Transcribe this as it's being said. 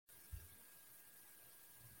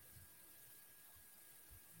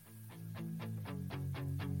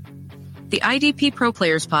The IDP Pro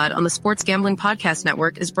Players Pod on the Sports Gambling Podcast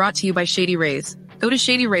Network is brought to you by Shady Rays. Go to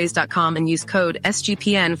shadyrays.com and use code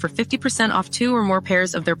SGPN for 50% off 2 or more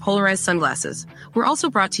pairs of their polarized sunglasses. We're also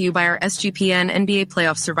brought to you by our SGPN NBA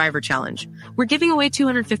Playoff Survivor Challenge. We're giving away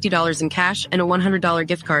 $250 in cash and a $100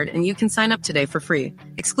 gift card, and you can sign up today for free,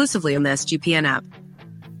 exclusively on the SGPN app.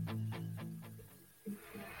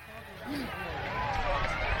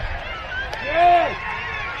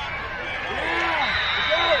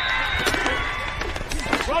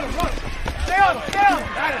 Run. Stay on.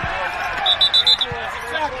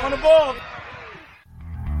 Back on the ball.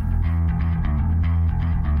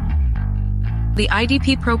 The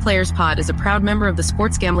IDP Pro Players Pod is a proud member of the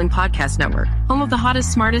Sports Gambling Podcast Network, home of the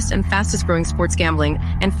hottest, smartest, and fastest growing sports gambling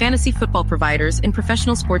and fantasy football providers in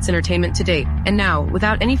professional sports entertainment to date. And now,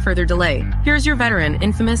 without any further delay, here's your veteran,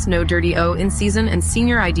 infamous, no dirty O in-season and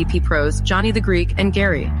senior IDP pros, Johnny the Greek and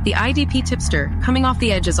Gary, the IDP tipster, coming off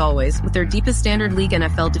the edge as always with their deepest standard league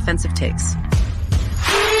NFL defensive takes.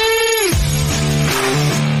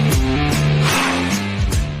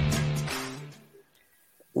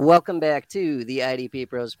 Welcome back to the IDP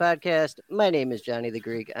Pros Podcast. My name is Johnny the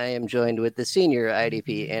Greek. I am joined with the senior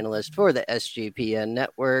IDP analyst for the SGPN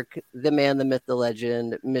network, the man, the myth, the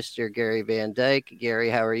legend, Mr. Gary Van Dyke. Gary,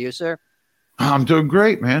 how are you, sir? I'm doing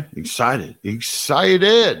great, man. Excited.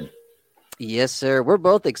 Yes, sir. We're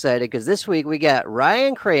both excited because this week we got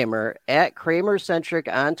Ryan Kramer at Kramer-centric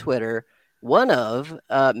on Twitter, one of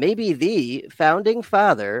maybe the founding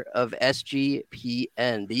father of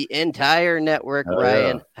SGPN, the entire network.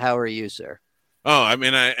 Ryan, how are you, sir? Oh, I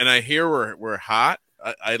mean, I hear we're hot.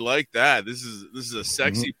 I like that. This is a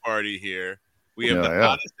sexy party here. We have the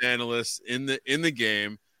hottest analysts in the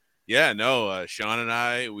game. Yeah, no, Sean and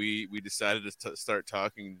I we decided to start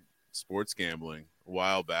talking sports gambling a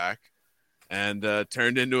while back, and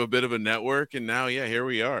turned into a bit of a network. And now, here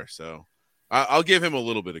we are. So I'll give him a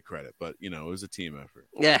little bit of credit, but it was a team effort.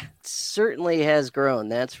 Yeah, it certainly has grown,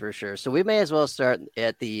 that's for sure. So we may as well start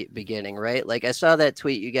at the beginning, right? Like I saw that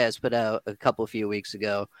tweet you guys put out a few weeks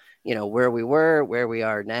ago, where we were, where we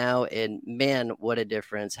are now, and man, what a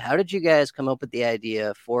difference. How did you guys come up with the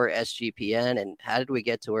idea for SGPN, and how did we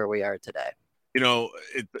get to where we are today?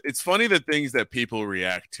 It's funny the things that people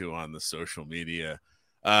react to on the social media.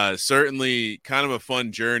 Certainly kind of a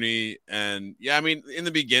fun journey. And yeah, I mean, in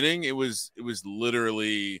the beginning, it was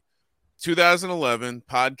literally 2011.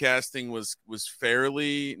 Podcasting was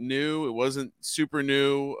fairly new. It wasn't super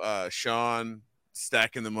new. Sean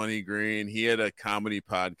Stacking the Money Green, he had a comedy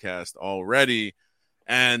podcast already.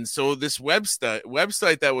 And so this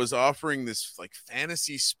website that was offering this like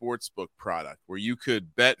fantasy sportsbook product where you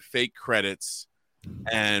could bet fake credits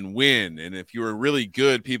and win, and if you were really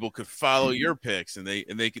good, people could follow your picks, and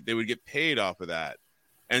they would get paid off of that.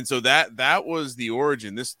 And so that was the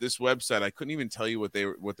origin. This website, I couldn't even tell you what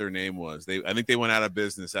their name was. I think they went out of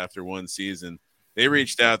business after one season. They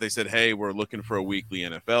reached out. They said, "Hey, we're looking for a weekly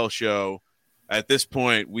NFL show." At this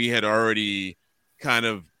point, we had already kind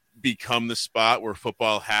of become the spot where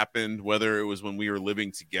football happened, whether it was when we were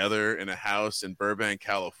living together in a house in Burbank,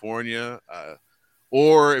 California,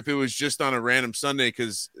 or if it was just on a random Sunday,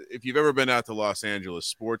 because if you've ever been out to Los Angeles,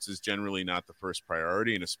 sports is generally not the first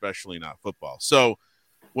priority, and especially not football. So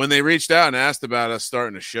when they reached out and asked about us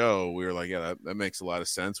starting a show, we were like, yeah, that makes a lot of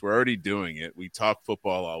sense. We're already doing it. We talk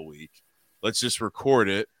football all week. Let's just record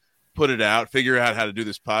it, put it out, figure out how to do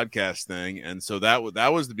this podcast thing. And so that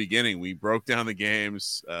was the beginning. We broke down the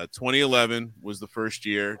games. 2011 was the first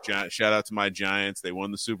year. Shout out to my Giants. They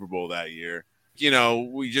won the Super Bowl that year.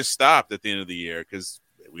 We just stopped at the end of the year because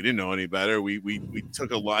we didn't know any better. We took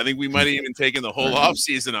a lot. I think we might have even taken the whole off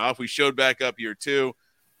season off. We showed back up year 2,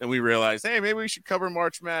 and we realized, hey, maybe we should cover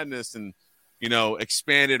March Madness, and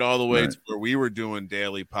expanded all the way to where we were doing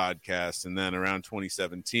daily podcasts. And then around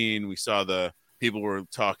 2017, we saw the people were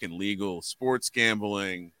talking legal sports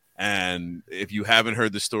gambling. And if you haven't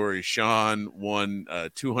heard the story, Sean won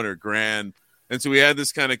 $200,000. And so we had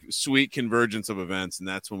this kind of sweet convergence of events, and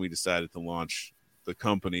that's when we decided to launch the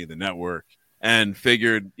company, the network, and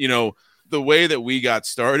figured, the way that we got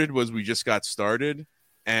started was we just got started,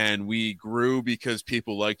 and we grew because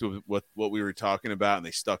people liked what we were talking about, and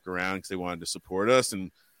they stuck around because they wanted to support us.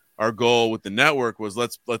 And our goal with the network was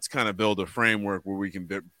let's kind of build a framework where we can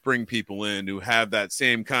bring people in who have that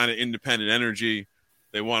same kind of independent energy.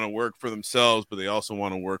 They want to work for themselves, but they also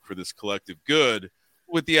want to work for this collective good,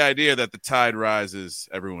 with the idea that the tide rises,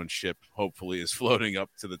 everyone's ship hopefully is floating up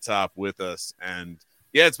to the top with us. And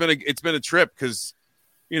yeah, it's been a trip because,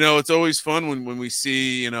 it's always fun when we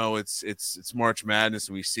see, it's March Madness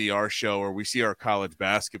and we see our show, or we see our college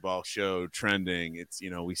basketball show trending. It's,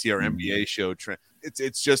 we see our NBA show trend.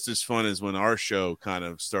 It's just as fun as when our show kind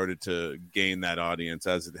of started to gain that audience,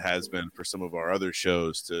 as it has been for some of our other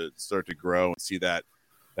shows to start to grow and see that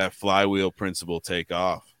flywheel principle take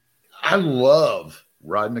off. I love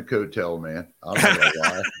riding the coattail, man. I'm not gonna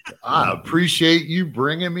lie. I appreciate you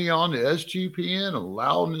bringing me on to SGPN and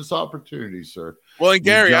allowing this opportunity, sir. Well, and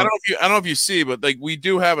Gary, I don't know if you see, but like we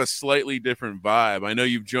do have a slightly different vibe. I know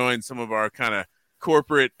you've joined some of our kind of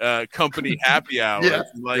corporate company happy hours.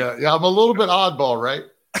 Yeah, I'm a little bit oddball, right?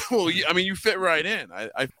 Well, you fit right in.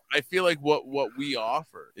 I feel like what we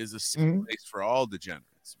offer is a safe place for all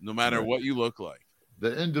degenerates, no matter what you look like.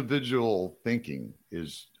 The individual thinking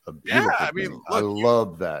is a beautiful thing. Look, I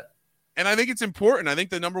love that. And I think it's important. I think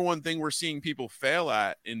the number one thing we're seeing people fail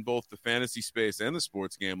at in both the fantasy space and the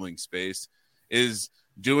sports gambling space is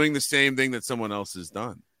doing the same thing that someone else has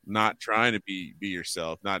done. Not trying to be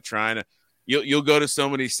yourself, not trying to. You'll go to so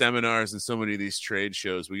many seminars and so many of these trade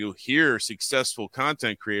shows where you'll hear successful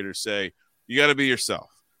content creators say, you got to be yourself.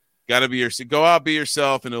 Got to be yourself. Go out, be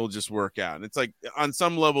yourself, and it'll just work out. And it's like, on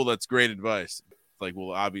some level, that's great advice. Like,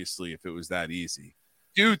 well, obviously, if it was that easy.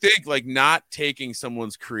 Do you think like not taking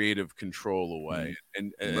someone's creative control away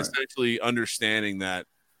and essentially understanding that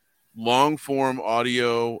long form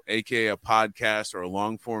audio, aka a podcast or a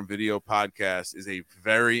long form video podcast, is a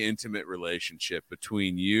very intimate relationship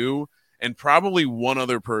between you and probably one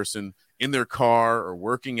other person in their car or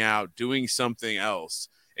working out, doing something else.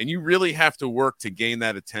 And you really have to work to gain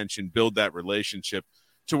that attention, build that relationship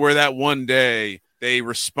to where that one day they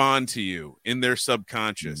respond to you in their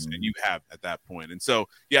subconscious and you have at that point. And so,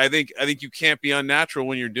 yeah, I think you can't be unnatural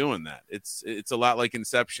when you're doing that. It's a lot like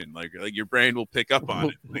Inception. Like your brain will pick up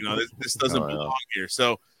on it. This doesn't belong here.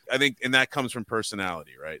 So I think, and that comes from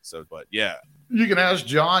personality, right? So, but yeah. You can ask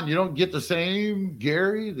John, you don't get the same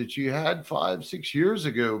Gary that you had 5-6 years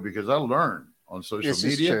ago, because I learned on social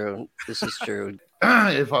media. This is true.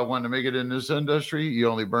 If I wanted to make it in this industry, you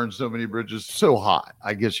only burn so many bridges so hot,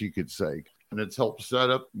 I guess you could say. And it's helped set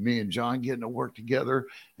up me and John getting to work together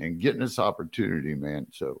and getting this opportunity, man.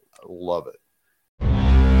 So I love it.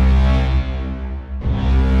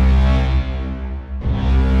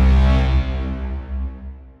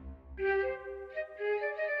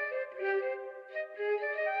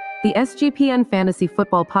 The SGPN Fantasy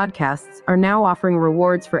Football podcasts are now offering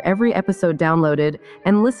rewards for every episode downloaded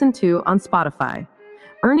and listened to on Spotify.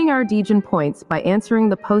 Earning our Degen points by answering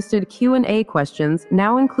the posted Q&A questions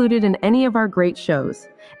now included in any of our great shows.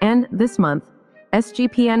 And this month,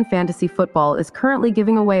 SGPN Fantasy Football is currently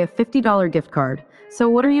giving away a $50 gift card. So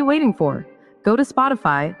what are you waiting for? Go to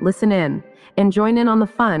Spotify, listen in, and join in on the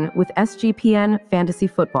fun with SGPN Fantasy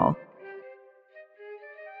Football.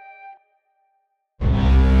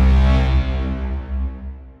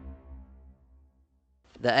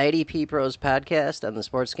 The IDP Pros podcast on the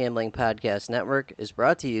Sports Gambling Podcast Network is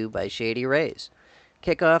brought to you by Shady Rays.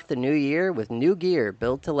 Kick off the new year with new gear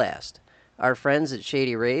built to last. Our friends at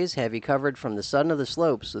Shady Rays have you covered from the sun to the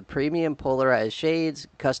slopes with premium polarized shades,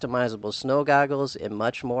 customizable snow goggles, and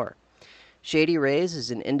much more. Shady Rays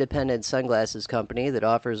is an independent sunglasses company that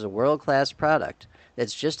offers a world-class product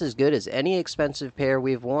that's just as good as any expensive pair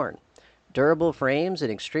we've worn. Durable frames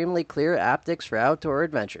and extremely clear optics for outdoor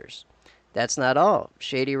adventures. That's not all.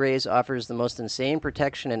 Shady Rays offers the most insane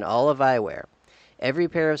protection in all of eyewear. Every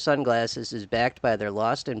pair of sunglasses is backed by their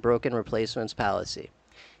lost and broken replacements policy.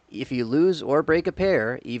 If you lose or break a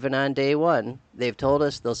pair, even on day one, they've told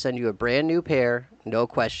us they'll send you a brand new pair, no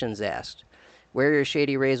questions asked. Wear your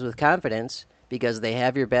Shady Rays with confidence because they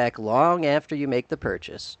have your back long after you make the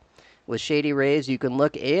purchase. With Shady Rays, you can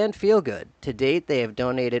look and feel good. To date, they have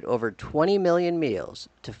donated over 20 million meals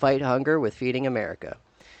to fight hunger with Feeding America.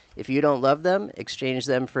 If you don't love them, exchange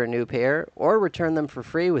them for a new pair or return them for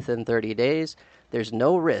free within 30 days. There's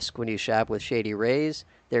no risk when you shop with Shady Rays.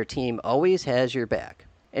 Their team always has your back.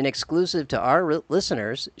 And exclusive to our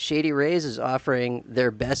listeners, Shady Rays is offering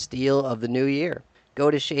their best deal of the new year.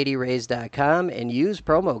 Go to shadyrays.com and use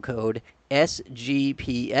promo code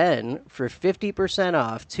SGPN for 50%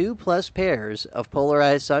 off 2+ pairs of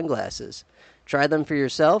polarized sunglasses. Try them for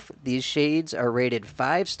yourself. These shades are rated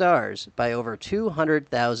 5 stars by over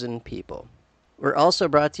 200,000 people. We're also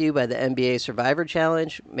brought to you by the NBA Survivor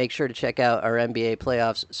Challenge. Make sure to check out our NBA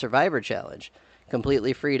Playoffs Survivor Challenge.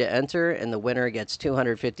 Completely free to enter, and the winner gets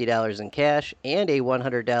 $250 in cash and a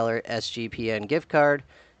 $100 SGPN gift card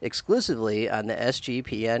exclusively on the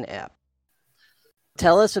SGPN app.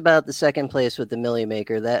 Tell us about the second place with the Millie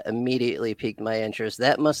Maker. That immediately piqued my interest.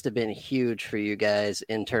 That must have been huge for you guys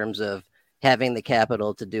in terms of having the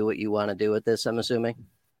capital to do what you want to do with this, I'm assuming?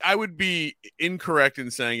 I would be incorrect in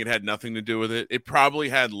saying it had nothing to do with it. It probably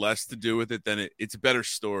had less to do with it than it's a better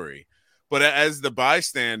story. But as the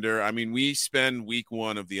bystander, I mean, we spend week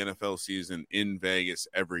 1 of the NFL season in Vegas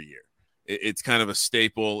every year. It's kind of a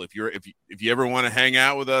staple. If you ever want to hang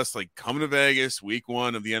out with us, like, come to Vegas week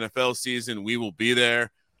 1 of the NFL season. We will be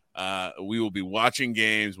there. We will be watching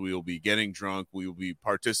games. We will be getting drunk. We will be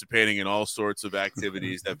participating in all sorts of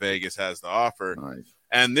activities that Vegas has to offer. Nice.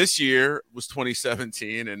 And this year was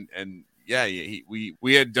 2017, and yeah,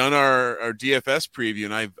 we had done our DFS preview,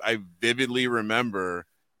 and I vividly remember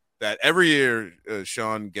that every year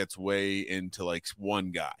Sean gets way into like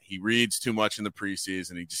one guy. He reads too much in the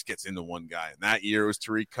preseason. He just gets into one guy, and that year was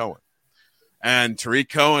Tariq Cohen. And Tariq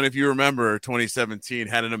Cohen, if you remember, 2017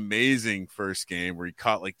 had an amazing first game where he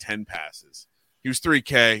caught like 10 passes. He was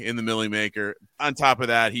 3K in the Millie Maker. On top of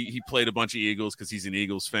that, he played a bunch of Eagles because he's an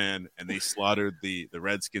Eagles fan, and they slaughtered the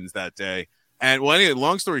Redskins that day. And well, anyway,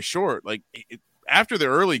 long story short, like after the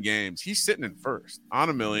early games, he's sitting in first on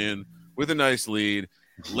 $1 million with a nice lead.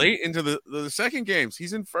 Late into the second games,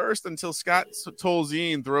 he's in first until Scott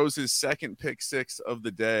Tolzien throws his second pick 6 of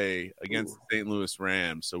the day against the St. Louis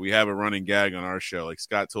Rams. So we have a running gag on our show, like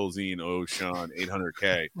Scott Tolzien owes Sean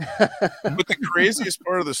 $800K. But the craziest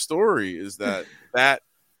part of the story is that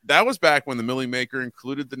was back when the Millie Maker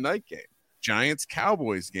included the night game,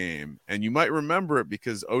 Giants-Cowboys game. And you might remember it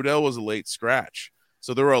because Odell was a late scratch.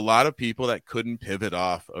 So there were a lot of people that couldn't pivot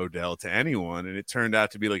off Odell to anyone, and it turned out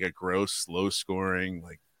to be like a gross, slow-scoring,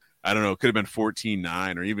 like, I don't know, it could have been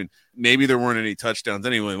 14-9, or even maybe there weren't any touchdowns.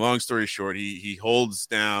 Anyway, long story short, he holds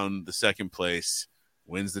down the second place,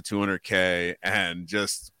 wins the $200K, and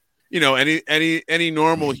just, you know, any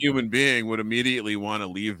normal human being would immediately want to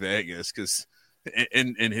leave Vegas because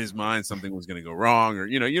in his mind something was going to go wrong, or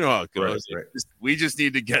you know how it goes. Right. We just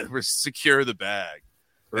need to secure the bag,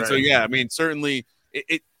 Right. And so yeah, I mean, certainly.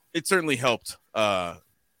 It certainly helped to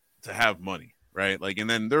have money, right? Like, and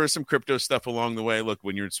then there was some crypto stuff along the way. Look,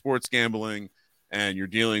 when you're in sports gambling and you're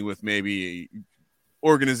dealing with maybe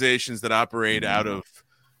organizations that operate out of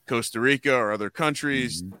Costa Rica or other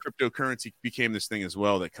countries, cryptocurrency became this thing as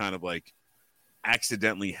well that kind of like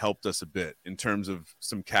accidentally helped us a bit in terms of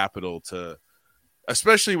some capital to,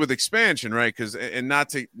 especially with expansion, right? Because and not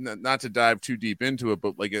to dive too deep into it,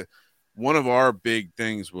 but like one of our big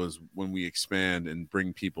things was when we expand and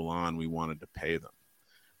bring people on, we wanted to pay them.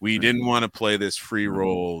 We didn't want to play this free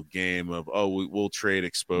roll game of, we'll trade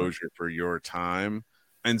exposure for your time.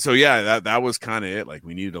 And so, yeah, that was kind of it. Like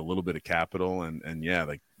we needed a little bit of capital and yeah,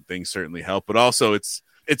 like things certainly help, but also it's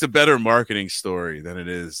a better marketing story than it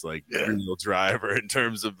is like real driver in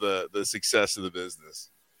terms of the success of the business.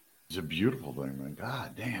 It's a beautiful thing, man.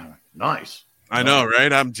 God damn. Nice. I know,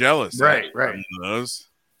 right? I'm jealous. Right. Those.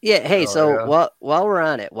 Yeah. Hey, while we're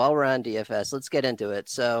on DFS, let's get into it.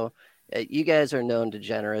 So you guys are known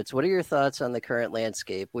degenerates. What are your thoughts on the current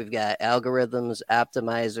landscape? We've got algorithms,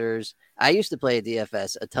 optimizers. I used to play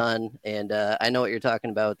DFS a ton, and I know what you're talking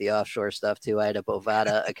about with the offshore stuff too. I had a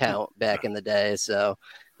Bovada account back in the day, so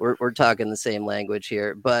we're talking the same language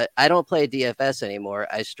here. But I don't play DFS anymore.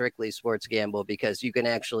 I strictly sports gamble because you can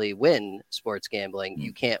actually win sports gambling.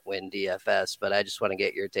 You can't win DFS, but I just want to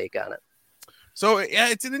get your take on it. So yeah,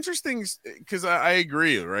 it's an interesting because I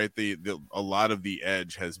agree, right? A lot of the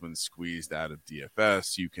edge has been squeezed out of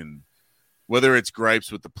DFS. You can, whether it's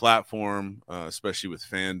gripes with the platform, especially with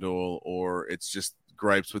FanDuel, or it's just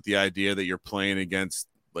gripes with the idea that you're playing against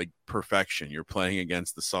like perfection. You're playing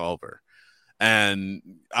against the solver, and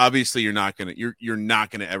obviously you're not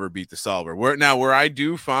gonna ever beat the solver. Where I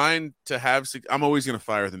do find to have, I'm always gonna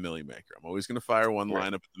fire the Millie Maker. I'm always gonna fire one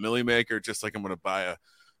lineup at the Millie Maker, just like I'm gonna buy a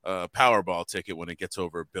Powerball ticket when it gets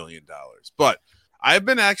over $1 billion. But I've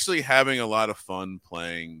been actually having a lot of fun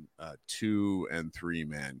playing 2 and 3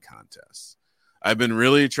 man contests. I've been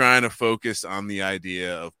really trying to focus on the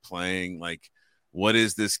idea of playing like, what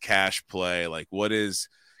is this cash play? Like, what is,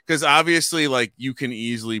 because obviously like you can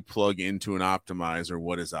easily plug into an optimizer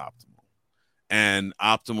what is optimal, and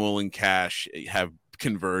optimal and cash have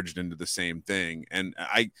converged into the same thing. And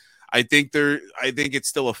I think it's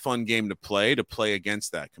still a fun game to play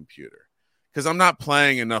against that computer, because I'm not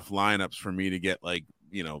playing enough lineups for me to get like,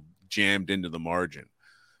 jammed into the margin,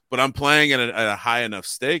 but I'm playing at a high enough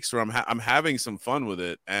stakes where I'm having some fun with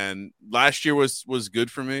it. And last year was good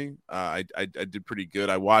for me. I did pretty good.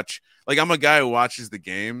 I'm a guy who watches the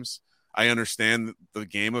games. I understand the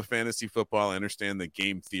game of fantasy football. I understand the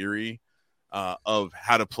game theory of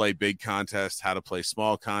how to play big contests, how to play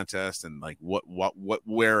small contests, and like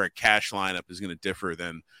where a cash lineup is going to differ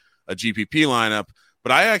than a GPP lineup.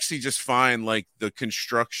 But I actually just find like the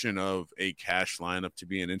construction of a cash lineup to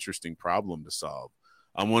be an interesting problem to solve.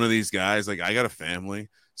 I'm one of these guys, like I got a family.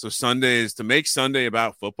 So Sundays, to make Sunday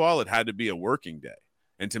about football, it had to be a working day.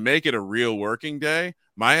 And to make it a real working day,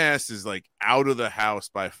 my ass is like out of the house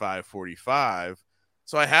by 5:45.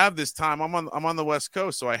 So I have this time. I'm on the West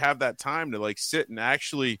Coast, so I have that time to like sit and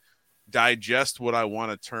actually digest what I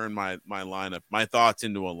want to turn my lineup, my thoughts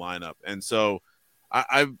into a lineup. And so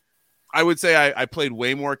I would say I played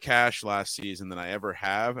way more cash last season than I ever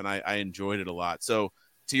have, and I enjoyed it a lot. So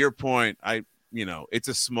to your point, it's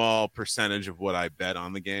a small percentage of what I bet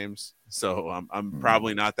on the games. So I'm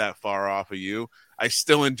probably not that far off of you. I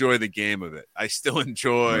still enjoy the game of it. I still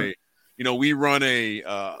enjoy, we run a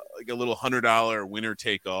little $100 winner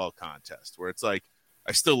take all contest where it's like,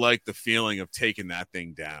 I still like the feeling of taking that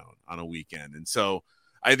thing down on a weekend. And so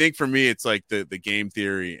I think for me, it's like the game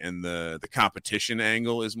theory and the competition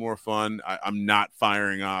angle is more fun. I'm not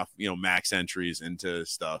firing off, max entries into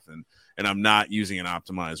stuff and I'm not using an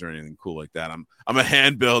optimizer or anything cool like that. I'm a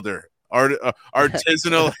hand builder,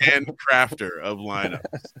 artisanal hand crafter of lineups.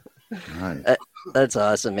 Right. That's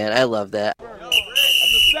awesome, man. I love that.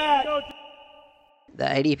 The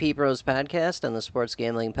IDP Pros podcast on the Sports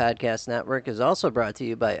Gambling Podcast Network is also brought to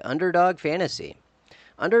you by Underdog Fantasy.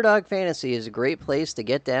 Underdog Fantasy is a great place to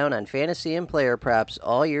get down on fantasy and player props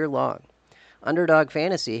all year long. Underdog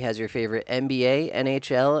Fantasy has your favorite NBA,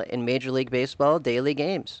 NHL, and Major League Baseball daily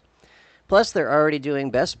games. Plus, they're already doing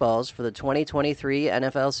best balls for the 2023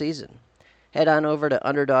 NFL season. Head on over to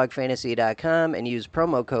UnderdogFantasy.com and use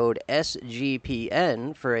promo code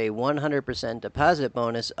SGPN for a 100% deposit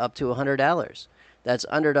bonus up to $100. That's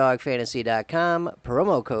UnderdogFantasy.com,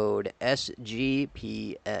 promo code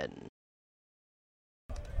SGPN.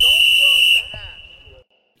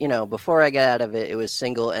 Before I got out of it, it was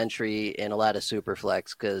single entry and a lot of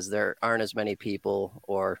Superflex because there aren't as many people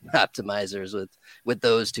or optimizers with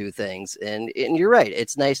those two things. And you're right.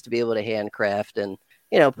 It's nice to be able to handcraft and,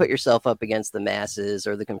 put yourself up against the masses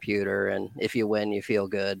or the computer. And if you win, you feel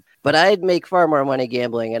good. But I'd make far more money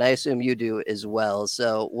gambling, and I assume you do as well.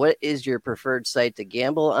 So what is your preferred site to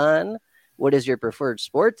gamble on? What is your preferred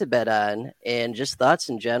sport to bet on? And just thoughts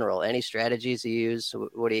in general. Any strategies you use?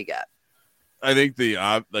 What do you got? I think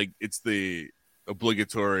it's the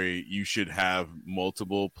obligatory. You should have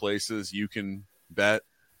multiple places you can bet.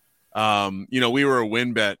 We were a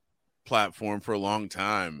WinBet platform for a long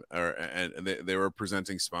time, and they were a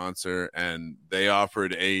presenting sponsor, and they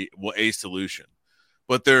offered a solution.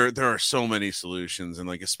 But there are so many solutions, and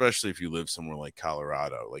like especially if you live somewhere like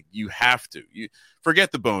Colorado, like you have to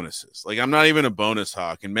forget the bonuses. Like I'm not even a bonus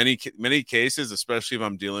hawk in many cases, especially if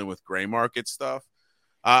I'm dealing with gray market stuff.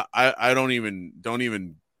 I don't even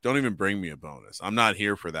bring me a bonus. I'm not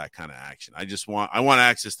here for that kind of action. I want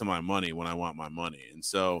access to my money when I want my money. And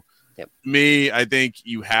so me, I think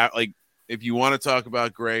you have if you want to talk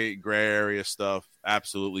about gray area stuff,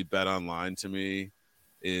 absolutely Bet Online to me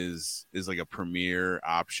is like a premier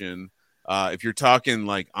option. If you're talking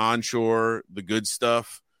like onshore, the good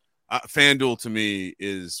stuff, FanDuel to me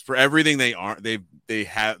is for everything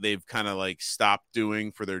they've kind of like stopped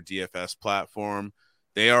doing for their DFS platform.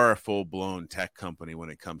 They are a full-blown tech company when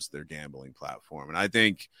it comes to their gambling platform. And I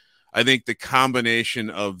think the combination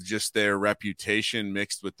of just their reputation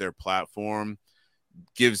mixed with their platform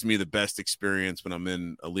gives me the best experience when I'm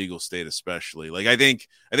in a legal state, especially. Like I think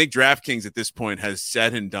DraftKings at this point has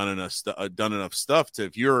said and done enough stuff to,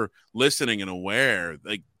 if you're listening and aware,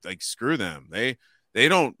 like screw them. They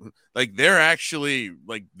don't like, they're actually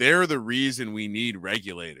like, they're the reason we need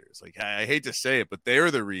regulators. Like I hate to say it, but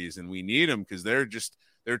they're the reason we need them, because they're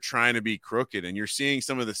trying to be crooked. And you're seeing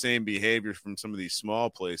some of the same behaviors from some of these small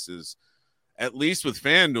places. At least with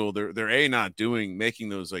FanDuel, they're not making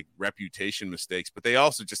those like reputation mistakes, but they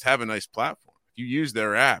also just have a nice platform. If you use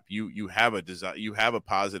their app, you have a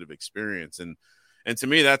positive experience. And to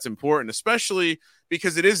me, that's important, especially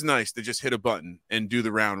because it is nice to just hit a button and do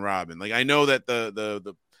the round robin. Like I know that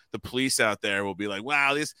the police out there will be like,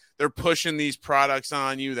 wow, they're pushing these products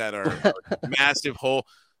on you that are massive hole.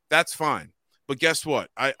 That's fine. But guess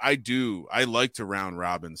what? I like to round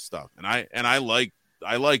robin stuff. And I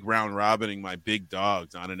like round robining my big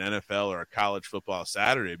dogs on an NFL or a college football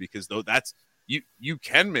Saturday, because that's you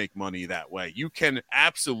can make money that way. You can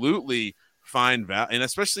absolutely find value, and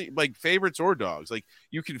especially like favorites or dogs, like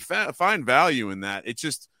you can find value in that. It's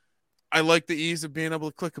just, I like the ease of being able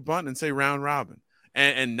to click a button and say round robin,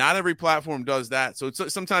 and not every platform does that. So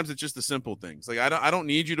sometimes it's just the simple things. Like I don't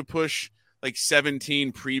need you to push like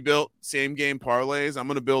 17 pre-built same game parlays. I'm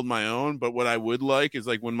going to build my own. But what I would like is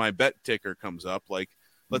like when my bet ticker comes up, like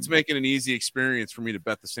let's make it an easy experience for me to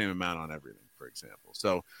bet the same amount on everything for example.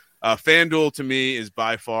 So FanDuel to me is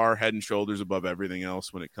by far head and shoulders above everything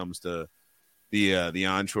else when it comes to the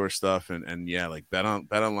onshore stuff. And yeah, like bet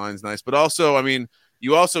online's nice. But also, I mean,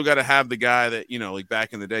 you also got to have the guy that, like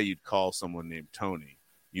back in the day, you'd call someone named Tony.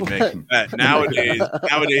 You make a bet. Nowadays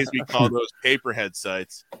we call those paperhead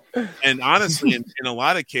sites. And honestly, in a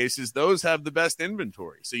lot of cases, those have the best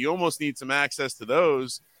inventory. So you almost need some access to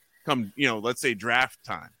those come, let's say draft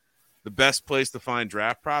time. The best place to find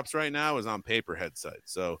draft props right now is on paperhead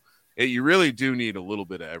sites. So you really do need a little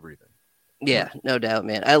bit of everything. Yeah, no doubt,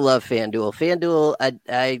 man. I love FanDuel. FanDuel,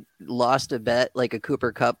 I lost a bet, like a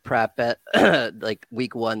Cooper Cup prop bet, like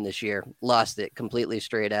week 1 this year. Lost it completely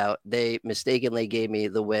straight out. They mistakenly gave me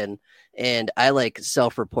the win, and I like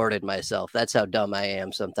self-reported myself. That's how dumb I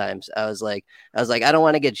am sometimes. I was like, I don't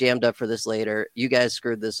want to get jammed up for this later. You guys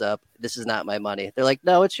screwed this up. This is not my money. They're like,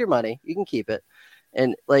 no, it's your money. You can keep it.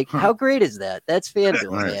 And like, how great is that? That's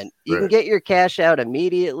FanDuel, man. You can get your cash out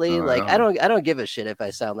immediately. I don't give a shit if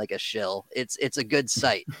I sound like a shill. It's a good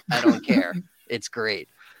site. I don't care. It's great.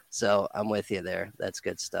 So I'm with you there. That's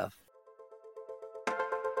good stuff.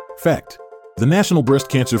 Fact. The National Breast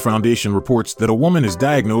Cancer Foundation reports that a woman is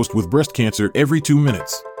diagnosed with breast cancer every 2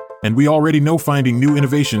 minutes. And we already know finding new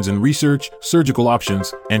innovations in research, surgical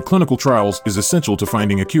options, and clinical trials is essential to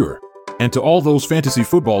finding a cure. And to all those fantasy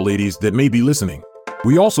football ladies that may be listening,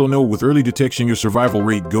 we also know with early detection your survival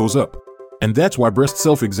rate goes up. And that's why breast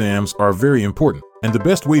self-exams are very important, and the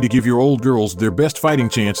best way to give your old girls their best fighting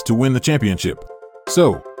chance to win the championship.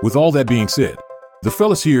 So, with all that being said, the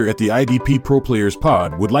fellas here at the IDP Pro Players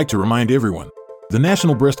Pod would like to remind everyone, the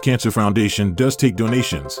National Breast Cancer Foundation does take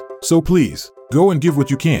donations, so please, go and give what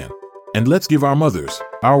you can. And let's give our mothers,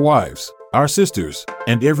 our wives, our sisters,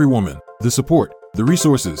 and every woman, the support, the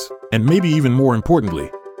resources, and maybe even more importantly,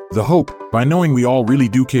 the hope, by knowing we all really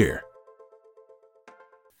do care.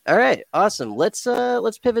 All right, awesome. Let's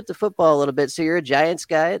pivot to football a little bit. So you're a Giants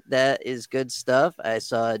guy. That is good stuff. I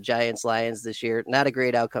saw Giants Lions this year. Not a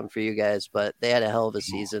great outcome for you guys, but they had a hell of a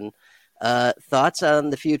season. Thoughts on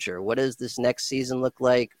the future? What does this next season look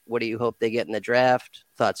like? What do you hope they get in the draft?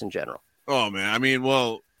 Thoughts in general? Oh man, I mean,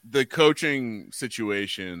 well, the coaching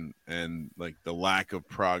situation and like the lack of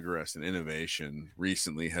progress and innovation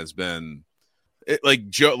recently has been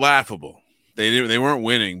laughable. They weren't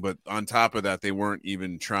winning, but on top of that, they weren't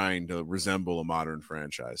even trying to resemble a modern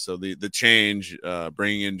franchise. So the change,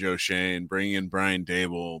 bringing in Joe Shane, bringing in Brian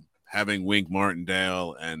Dable, having Wink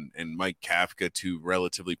Martindale and Mike Kafka, two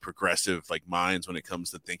relatively progressive like minds when it comes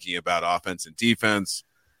to thinking about offense and defense,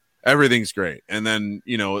 everything's great. And then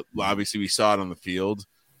obviously we saw it on the field.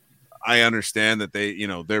 I understand that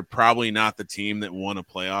they're probably not the team that won a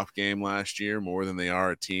playoff game last year more than they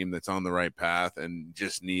are a team that's on the right path and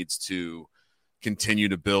just needs to continue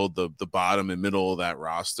to build the bottom and middle of that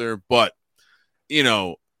roster. But,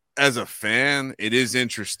 as a fan, it is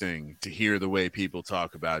interesting to hear the way people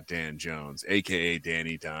talk about Dan Jones, a.k.a.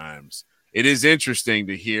 Danny Dimes. It is interesting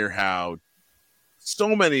to hear how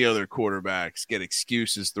so many other quarterbacks get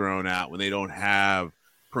excuses thrown out when they don't have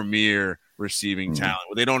premier receiving talent,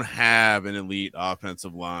 when they don't have an elite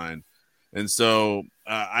offensive line. And so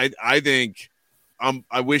I think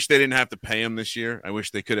I wish they didn't have to pay him this year. I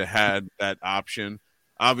wish they could have had that option.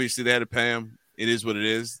 Obviously they had to pay him. It is what it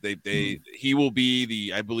is. He will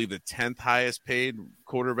be I believe the 10th highest paid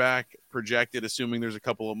quarterback projected, assuming there's a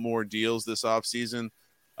couple of more deals this offseason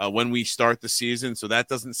when we start the season. So that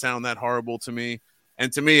doesn't sound that horrible to me.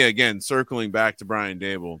 And to me, again, circling back to Brian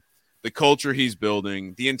Dable, the culture he's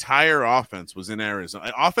building, the entire offense was in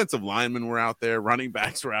Arizona. Offensive linemen were out there. Running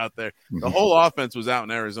backs were out there. The whole offense was out in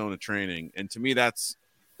Arizona training. And to me, that's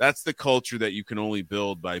the culture that you can only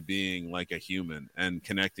build by being like a human and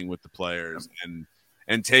connecting with the players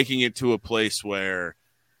and taking it to a place where,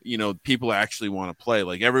 people actually want to play.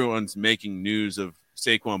 Like everyone's making news of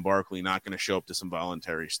Saquon Barkley not going to show up to some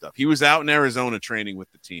voluntary stuff. He was out in Arizona training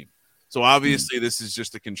with the team. So obviously this is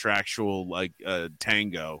just a contractual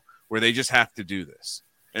tango where they just have to do this.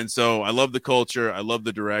 And so I love the culture. I love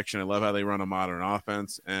the direction. I love how they run a modern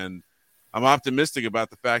offense. And I'm optimistic about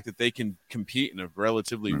the fact that they can compete in a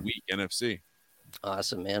relatively weak NFC.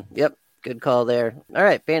 Awesome, man. Yep. Good call there. All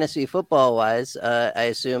right. Fantasy football wise, I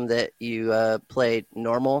assume that you play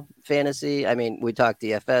normal fantasy. I mean, we talk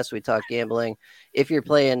DFS, we talk gambling. If you're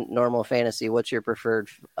playing normal fantasy, what's your preferred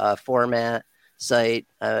format, site?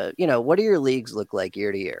 What do your leagues look like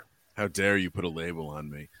year to year? How dare you put a label on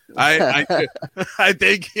me? I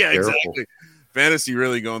think, yeah, exactly. Fantasy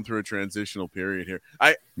really going through a transitional period here.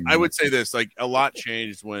 I would say this, like a lot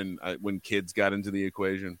changed when kids got into the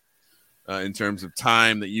equation in terms of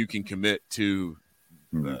time that you can commit to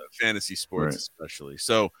fantasy sports, especially.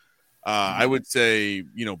 So I would say,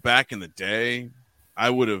 back in the day, I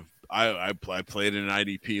would have. I played in an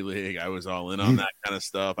IDP league. I was all in on that kind of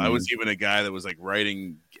stuff. I was even a guy that was like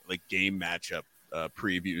writing like game matchup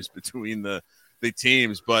previews between the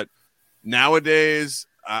teams. But nowadays,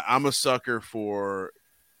 I'm a sucker for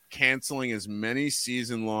canceling as many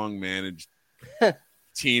season-long managed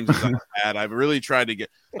teams as I've had. I've really tried to get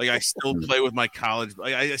I still play with my college.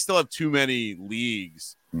 I still have too many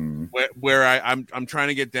leagues where I'm trying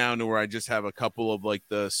to get down to where I just have a couple of like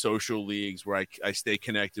the social leagues where I stay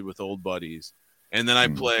connected with old buddies, and then I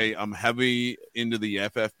play. I'm heavy into the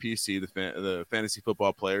FFPC, the Fantasy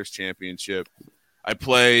Football Players Championship. I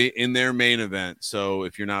play in their main event. So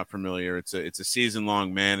if you're not familiar, it's a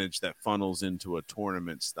season-long manage that funnels into a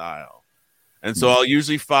tournament style. And so I'll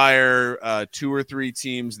usually fire 2 or 3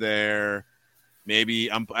 teams there.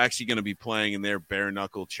 Maybe I'm actually going to be playing in their bare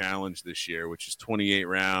knuckle challenge this year, which is 28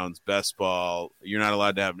 rounds, best ball. You're not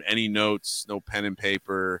allowed to have any notes, no pen and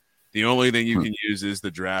paper. The only thing you can use is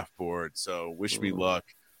the draft board. So wish me luck.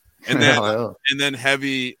 And then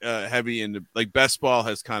heavy into like best ball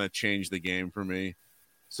has kind of changed the game for me.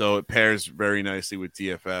 So it pairs very nicely with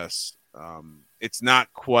DFS. It's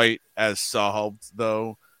not quite as solved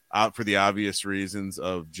though, out for the obvious reasons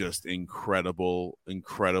of just incredible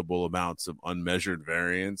amounts of unmeasured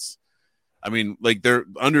variance. I mean, like they're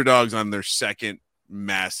underdogs on their second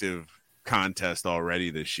massive contest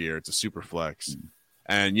already this year. It's a super flex.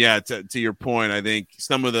 And yeah, to your point, I think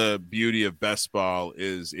some of the beauty of best ball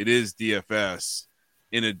is it is DFS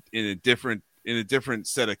in a different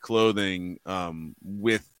set of clothing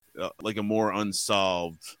with like a more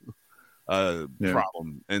unsolved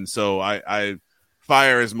problem. And so I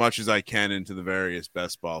fire as much as I can into the various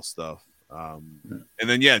best ball stuff. And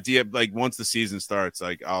then like once the season starts,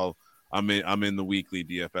 like I'm in the weekly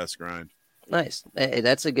DFS grind. Nice. Hey,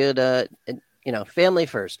 that's a good family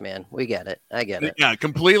first, man. We get it. I get it. Yeah,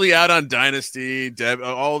 completely out on Dynasty.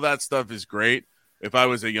 All that stuff is great. If I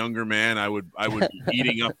was a younger man, I would be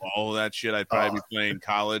eating up all of that shit. I'd probably be playing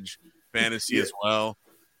college fantasy as well.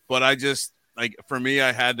 But I just for me,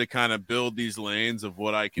 I had to kind of build these lanes of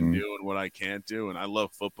what I can do and what I can't do. And I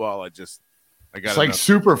love football. It's like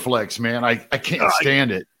super flex, man. I can't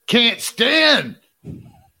stand it. Can't stand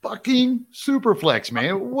fucking super flex,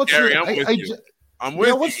 man. What's Gary, I'm with you.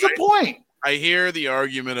 What's the point? I hear the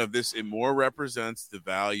argument of this. It more represents the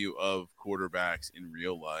value of quarterbacks in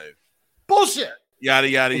real life. Bullshit. Yada,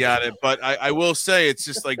 yada, yada. But I will say it's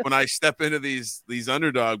just like when I step into these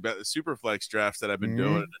underdog super flex drafts that I've been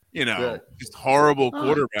doing, just horrible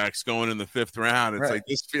quarterbacks going in the 5th round. It's like,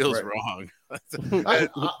 this feels wrong.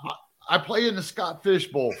 I play in the Scott Fish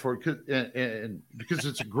Bowl and because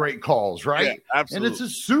it's great calls, right? Yeah, absolutely. And it's a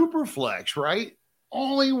super flex, right?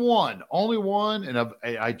 Only one. And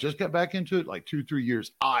I just got back into it like 2-3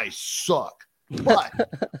 years. I suck, but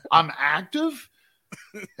I'm active.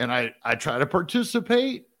 And I try to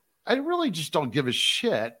participate. I really just don't give a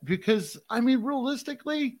shit because,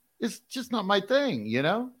 realistically, it's just not my thing,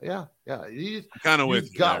 Yeah. You kind of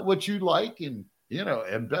with got what you like, and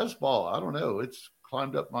and best ball. I don't know. It's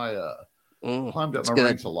climbed up my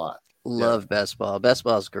ranks a lot. Love best ball. Best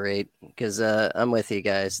ball is great because I'm with you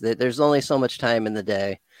guys. There's only so much time in the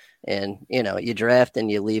day. And, you draft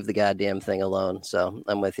and you leave the goddamn thing alone. So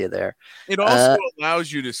I'm with you there. It also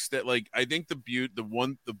allows you to I think the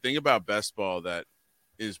thing about best ball that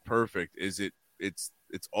is perfect is it's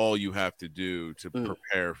all you have to do to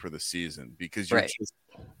prepare for the season because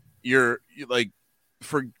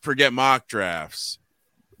forget mock drafts.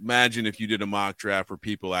 Imagine if you did a mock draft where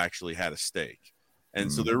people actually had a stake. And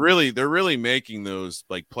so they're really making those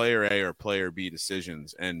like player A or player B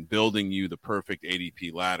decisions and building you the perfect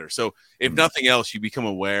ADP ladder. So if nothing else, you become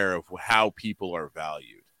aware of how people are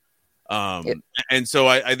valued. And so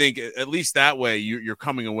I think at least that way you're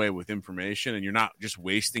coming away with information and you're not just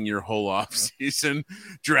wasting your whole off season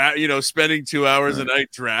spending 2 hours a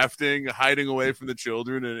night drafting, hiding away from the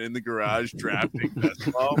children and in the garage drafting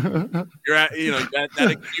basketball. You're at,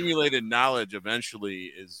 that accumulated knowledge eventually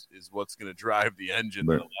is what's going to drive the engine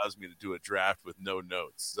that allows me to do a draft with no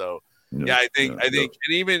notes. So I think, and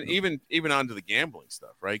even onto the gambling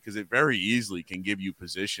stuff, right? Because it very easily can give you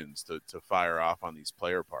positions to fire off on these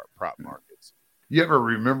player prop markets. You ever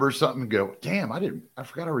remember something and go, damn, I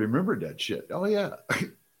forgot I remembered that shit. Oh yeah.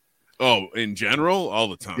 Oh, in general, all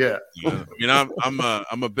the time. Yeah.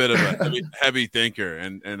 I'm a bit of a heavy thinker,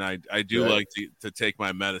 and I do like to take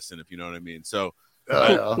my medicine, if you know what I mean. So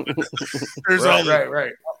there's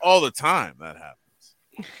all the time that happens.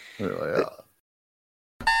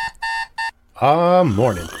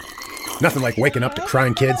 Morning. Nothing like waking up to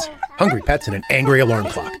crying kids, hungry pets, and an angry alarm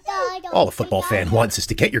clock. All a football fan wants is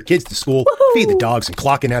to get your kids to school, feed the dogs, and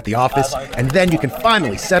clock in at the office, and then you can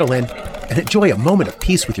finally settle in and enjoy a moment of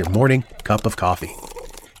peace with your morning cup of coffee.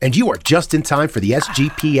 And you are just in time for the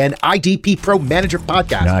SGPN IDP Pro Manager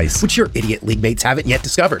Podcast, Nice. which your idiot league mates haven't yet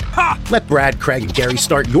discovered. Let Brad, Craig, and Gary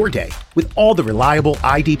start your day with all the reliable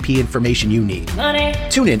IDP information you need.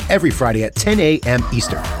 Tune in every Friday at 10 a.m.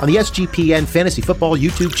 Eastern on the SGPN Fantasy Football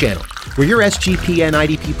YouTube channel, where your SGPN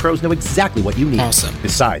IDP pros know exactly what you need,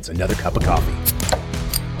 besides another cup of coffee.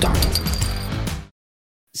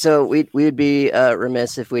 So we'd be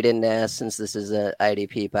remiss if we didn't ask, since this is an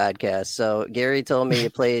IDP podcast. So Gary told me you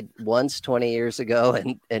played once 20 years ago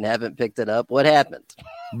and haven't picked it up. What happened?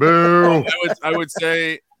 Boo. I would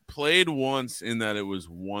say played once in that it was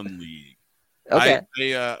one league. Okay.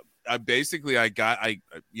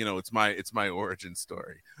 It's my origin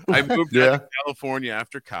story. I moved out to California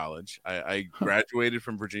after college. I graduated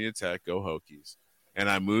from Virginia Tech, go Hokies. And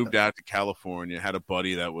I moved out to California, had a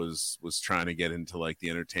buddy that was trying to get into like the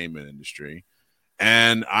entertainment industry.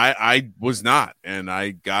 And I was not. And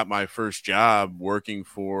I got my first job working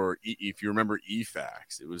for, if you remember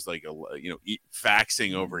eFax, it was like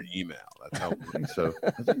faxing over an email. That's how I think so.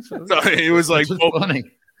 So it was like, funny.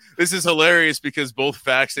 This is hilarious because both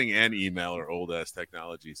faxing and email are old ass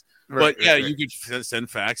technologies. Right, but yeah, right. you could send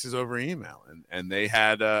faxes over email, and they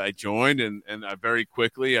had. I joined, and I very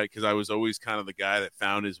quickly, because I was always kind of the guy that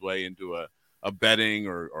found his way into a betting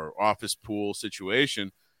or office pool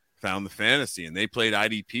situation. Found the fantasy, and they played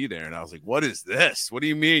IDP there, and I was like, "What is this? What do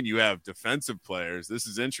you mean you have defensive players? This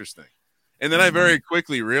is interesting." And then I very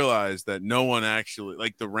quickly realized that no one actually,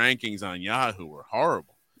 like, the rankings on Yahoo were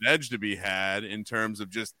horrible. Edge to be had in terms of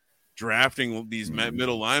just drafting these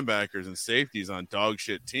middle linebackers and safeties on dog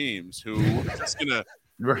shit teams who are just gonna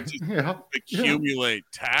accumulate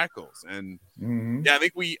tackles. And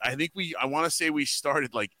I want to say we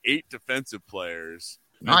started like 8 defensive players.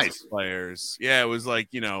 Nice players. Yeah, it was like,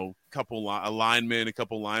 a lineman, a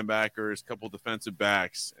couple linebackers, a couple defensive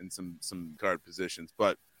backs, and some guard positions.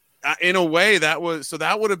 But in a way, that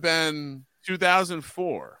would have been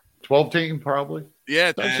 2004. 12 team probably.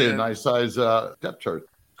 Yeah, that's a nice size depth chart.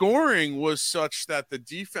 Scoring was such that the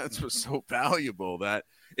defense was so valuable that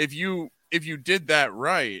if you did that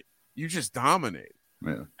right, you just dominated.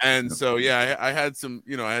 Yeah. And so I had some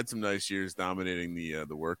nice years dominating the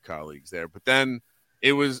work colleagues there. But then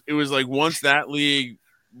it was like once that league,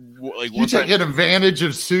 like you take advantage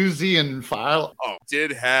of Susie and File. Oh,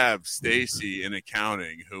 did have Stacy in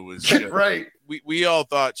accounting, who was just, right. We all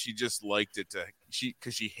thought she just liked it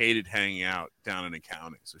because she hated hanging out down in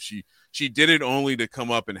accounting. So she did it only to come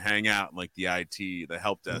up and hang out in like the IT, the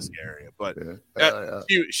help desk area. But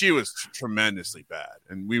she was tremendously bad,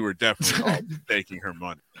 and we were definitely all taking her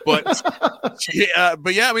money. But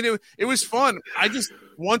I mean, it was fun. I just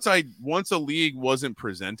once a league wasn't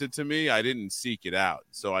presented to me, I didn't seek it out.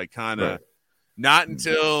 So I kind of not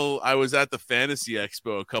until I was at the Fantasy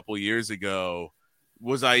Expo a couple years ago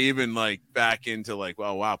was I even like back into like,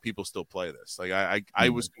 well, wow, people still play this. Like I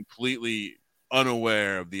was completely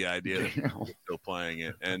unaware of the idea that people were still playing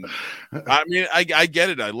it. And I mean, I get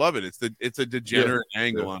it. I love it. It's a degenerate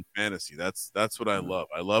angle on fantasy. That's what I love.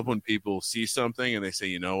 I love when people see something and they say,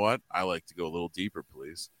 you know what? I like to go a little deeper,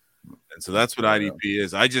 please. And so that's what IDP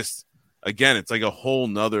is. Again, it's like a whole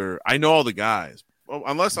nother, I know all the guys. Well,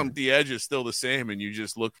 unless the edge is still the same and you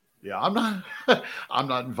just look. Yeah, I'm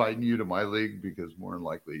not inviting you to my league because more than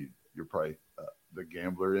likely you're probably the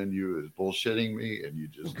gambler in you is bullshitting me, and you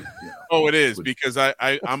just. Oh, it is because I'm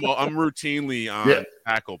routinely on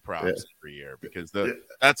tackle props every year because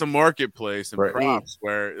that's a marketplace and props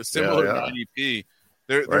where similar to IDP.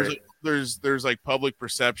 There's like public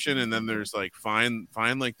perception, and then there's like find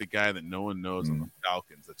like the guy that no one knows on the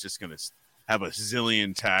Falcons that's just gonna have a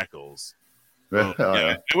zillion tackles.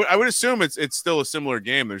 I would assume it's still a similar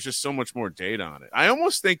game. There's just so much more data on it. I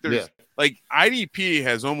almost think there's like IDP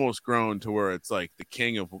has almost grown to where it's like the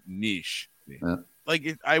king of niche. Yeah.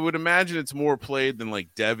 Like I would imagine it's more played than like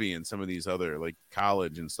Devi and some of these other like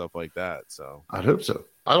college and stuff like that. So I'd hope so.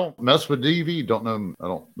 I don't mess with DV. Don't know. I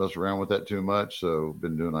don't mess around with that too much. So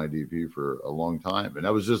been doing IDP for a long time, and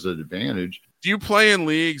that was just an advantage. Do you play in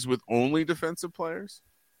leagues with only defensive players?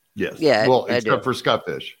 Yes. Yeah. Well, except for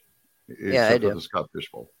Scottfish. I do. The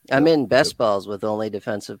Scottfish Bowl. I'm in best balls with only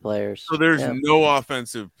defensive players. So there's no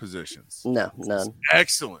offensive positions. No, none.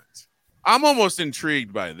 Excellent. I'm almost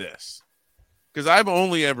intrigued by this because I've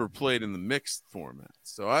only ever played in the mixed format.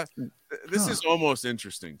 So this is almost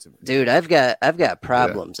interesting to me. Dude, I've got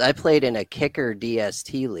problems. Yeah. I played in a kicker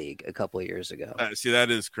DST league a couple of years ago. See,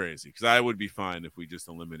 that is crazy because I would be fine if we just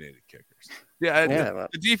eliminated kickers.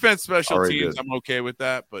 The defense special teams, I'm okay with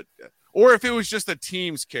that. But Or if it was just a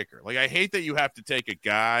team's kicker. Like, I hate that you have to take a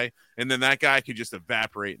guy and then that guy could just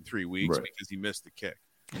evaporate in 3 weeks because he missed the kick.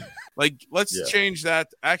 Like, let's change that.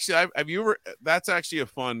 Actually, have you ever? That's actually a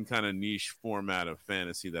fun kind of niche format of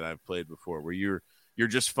fantasy that I've played before, where you're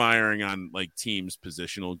just firing on like teams'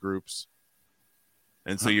 positional groups,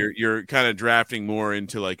 and so you're kind of drafting more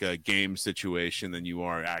into like a game situation than you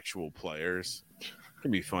are actual players. It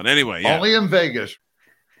can be fun. Anyway, only in Vegas.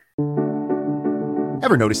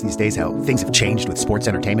 Ever notice these days how things have changed with sports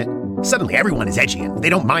entertainment? Suddenly everyone is edgy and they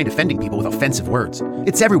don't mind offending people with offensive words.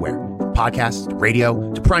 It's everywhere, from podcasts to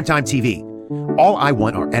radio to primetime TV. All I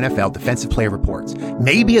want are NFL defensive player reports,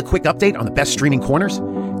 maybe a quick update on the best streaming corners,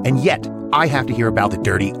 and yet I have to hear about the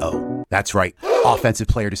dirty O. That's right, offensive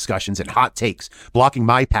player discussions and hot takes blocking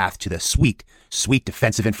my path to the sweet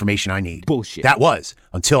defensive information I need. Bullshit. That was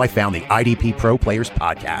until I found the IDP Pro Players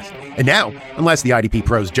podcast. And now, unless the IDP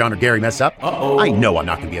pros John or Gary mess up, I know I'm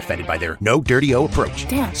not going to be offended by their no dirty O approach.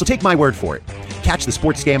 Damn. So take my word for it. Catch the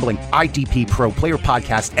Sports Gambling IDP Pro Player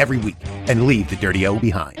podcast every week and leave the dirty O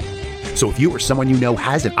behind. So if you or someone you know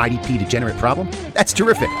has an IDP degenerate problem, that's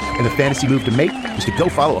terrific. And the fantasy move to make is to go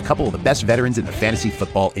follow a couple of the best veterans in the fantasy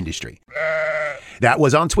football industry. That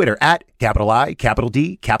was on Twitter at I,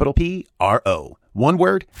 D, P, RO. One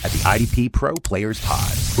word at the IDP Pro Players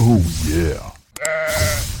Pod. Oh, yeah.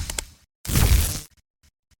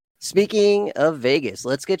 Speaking of Vegas,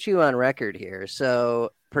 let's get you on record here.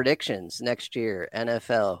 So predictions next year,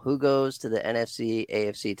 NFL, who goes to the NFC,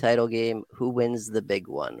 AFC title game? Who wins the big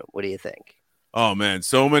one? What do you think? Oh, man,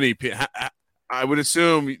 so many people. I would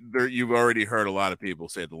assume you've already heard a lot of people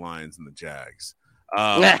say the Lions and the Jags.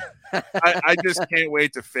 I just can't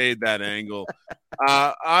wait to fade that angle.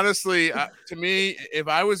 Honestly, to me, if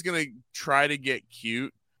I was going to try to get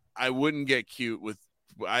cute, I wouldn't get cute with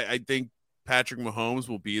 – I think Patrick Mahomes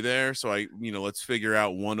will be there. So, let's figure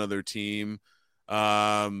out one other team. Would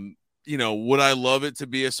I love it to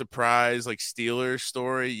be a surprise, like Steelers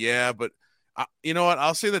story? Yeah, but you know what?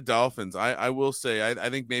 I'll say the Dolphins. I will say I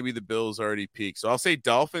think maybe the Bills already peaked. So I'll say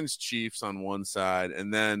Dolphins, Chiefs on one side,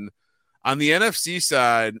 and then on the NFC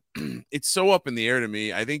side, it's so up in the air to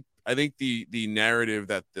me. I think the narrative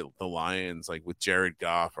that the Lions, like with Jared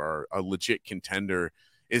Goff, are a legit contender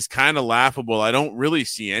is kind of laughable. I don't really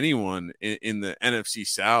see anyone in the NFC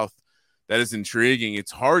South that is intriguing.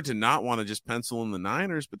 It's hard to not want to just pencil in the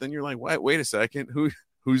Niners, but then you're like, wait a second,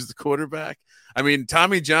 who's the quarterback? I mean,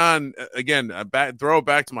 Tommy John, again, throw it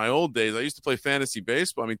back to my old days. I used to play fantasy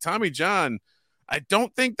baseball. I mean, Tommy John, I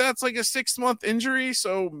don't think that's like a 6-month injury.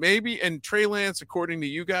 So maybe, and Trey Lance, according to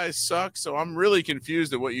you guys, sucks. So I'm really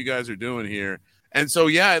confused at what you guys are doing here. And so,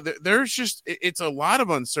 yeah, there's just, it's a lot of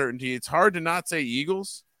uncertainty. It's hard to not say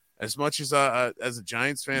Eagles as much as a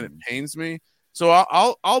Giants fan. It pains me. So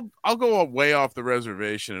I'll go way off the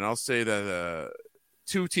reservation, and I'll say that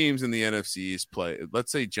two teams in the NFC East play.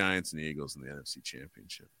 Let's say Giants and Eagles in the NFC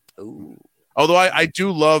Championship. Ooh. Although I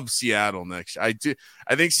do love Seattle next year.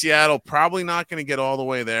 I think Seattle probably not going to get all the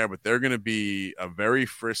way there, but they're going to be a very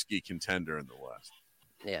frisky contender in the West.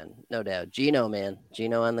 Yeah, no doubt. Geno, man.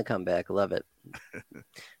 Geno on the comeback. Love it.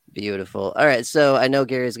 Beautiful. All right, so I know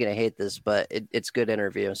Gary's going to hate this, but it's good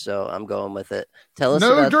interview, so I'm going with it. Tell us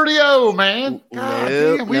about... dirty O, man. God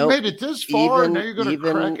damn, we made it this far, even, now you're going to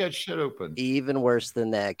crack that shit open. Even worse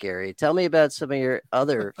than that, Gary. Tell me about some of your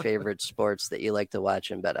other favorite sports that you like to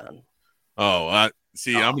watch and bet on. Oh,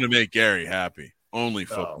 see, I'm going to make Gary happy. Only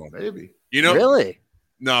football. Maybe. Really?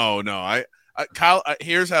 No. Kyle,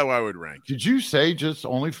 here's how I would rank. Did you say just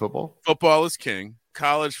only football? Football is king.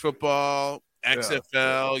 College football,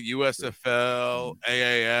 XFL, USFL,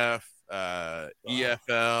 AAF,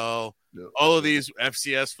 EFL, all of these,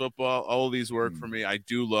 FCS football, all of these work for me. I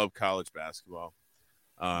do love college basketball.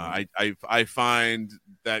 I find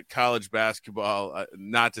that college basketball,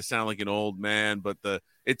 not to sound like an old man, but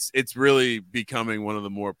it's really becoming one of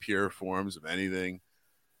the more pure forms of anything.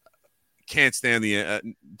 Can't stand the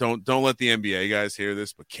don't let the NBA guys hear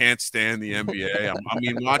this, but can't stand the NBA. I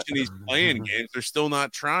mean, watching these playing games, they're still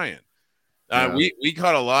not trying. We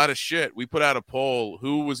caught a lot of shit. We put out a poll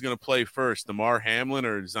who was going to play first, DeMar Hamlin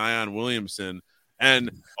or Zion Williamson,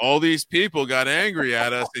 and all these people got angry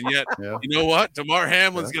at us. And yet, you know what? DeMar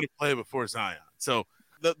Hamlin's going to play before Zion. So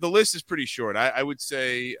the list is pretty short. I would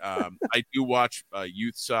say I do watch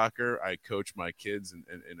youth soccer. I coach my kids and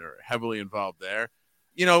are heavily involved there.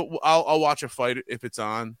 You know, I'll watch a fight if it's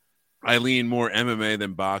on. I lean more MMA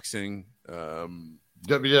than boxing.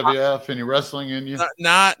 WWF, any wrestling in you?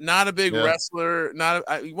 Not a big wrestler.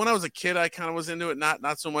 When I was a kid, I kind of was into it.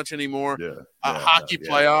 Not so much anymore. Hockey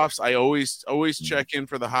playoffs. I always check in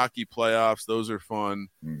for the hockey playoffs. Those are fun.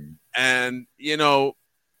 And you know,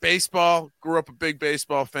 baseball, grew up a big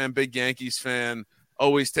baseball fan, big Yankees fan,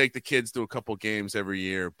 always take the kids to a couple games every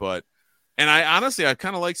year. And I honestly, I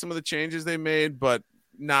kind of like some of the changes they made, but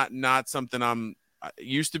not something I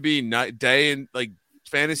used to be day in like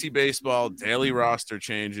fantasy baseball, daily roster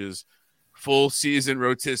changes, full season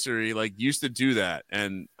rotisserie, like used to do that.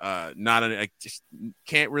 And I just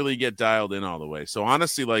can't really get dialed in all the way. So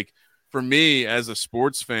honestly, like for me as a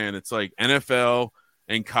sports fan, it's like NFL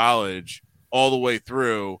and college all the way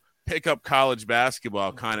through, pick up college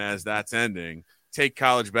basketball kind of as that's ending, take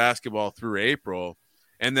college basketball through April.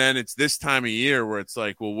 And then it's this time of year where it's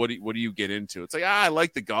like, well, what do you get into? It's like, I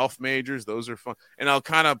like the golf majors. Those are fun. And I'll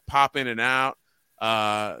kind of pop in and out,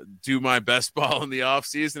 do my best ball in the off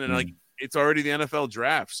season. And like, it's already the NFL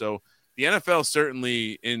draft. So the NFL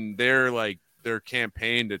certainly in their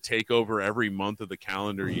campaign to take over every month of the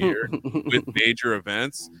calendar year with major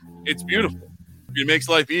events, it's beautiful. It makes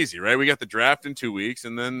life easy, right? We got the draft in 2 weeks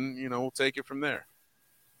and then, we'll take it from there.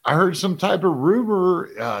 I heard some type of rumor,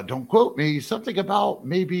 don't quote me, something about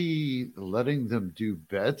maybe letting them do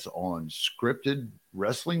bets on scripted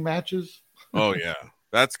wrestling matches. Oh yeah.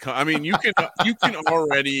 You can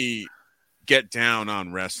already get down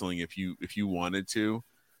on wrestling if you wanted to,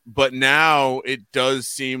 but now it does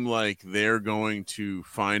seem like they're going to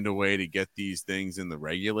find a way to get these things in the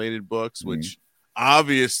regulated books, which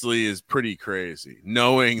obviously is pretty crazy,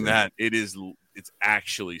 knowing that it's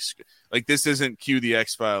actually like, this isn't Cue the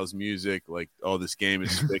X-Files music, like, oh, this game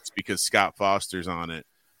is fixed because Scott Foster's on it.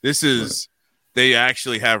 This is, they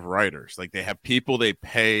actually have writers, like they have people they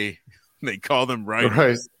pay, they call them writers.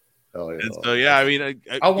 Right. Oh, yeah. And so, yeah, I mean,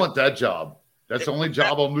 I want that job. That's the only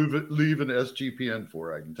job I'll leave an SGPN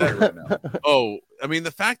for, I can tell you right now. Oh, I mean,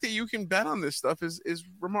 the fact that you can bet on this stuff is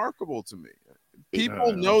remarkable to me.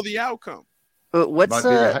 People know the outcome. What's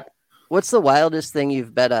the wildest thing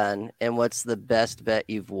you've bet on, and what's the best bet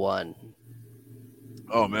you've won?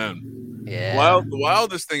 Oh man, yeah. The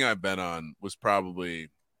wildest thing I bet on was probably.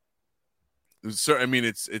 I mean,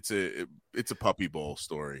 it's a Puppy Bowl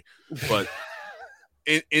story, but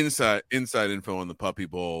inside info on the Puppy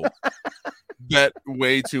Bowl. Bet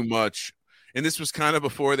way too much. And this was kind of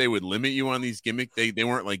before they would limit you on these gimmick. They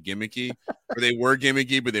weren't like gimmicky, or they were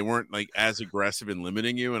gimmicky, but they weren't like as aggressive in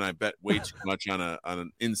limiting you. And I bet way too much on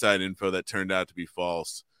an inside info that turned out to be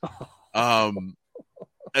false.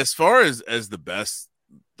 As far as the best,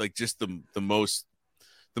 like just the most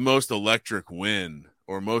electric win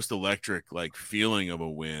or most electric like feeling of a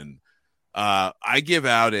win, I give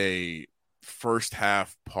out a first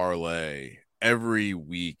half parlay every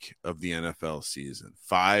week of the NFL season,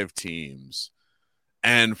 5 teams.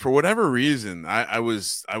 And for whatever reason, I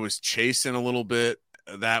was chasing a little bit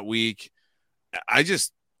that week. I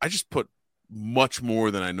just put much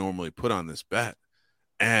more than I normally put on this bet.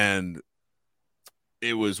 And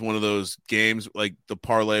it was one of those games, like the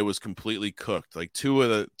parlay was completely cooked. Like 3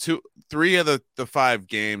 of the 5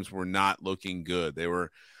 games were not looking good. They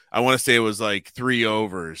were, I want to say it was like 3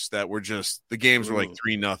 overs that were just, the games were like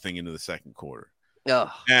 3-0 into the second quarter.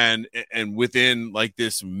 Oh. And within like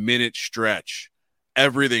this minute stretch,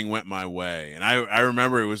 everything went my way. And I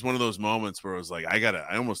remember it was one of those moments where I was like,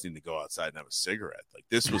 I almost need to go outside and have a cigarette. Like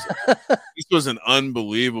this was an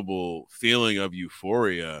unbelievable feeling of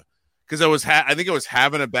euphoria. Cause I think I was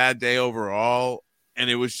having a bad day overall, and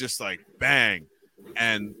it was just like bang.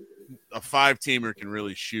 And a 5-teamer can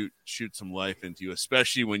really shoot some life into you,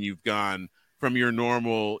 especially when you've gone from your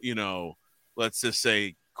normal, let's just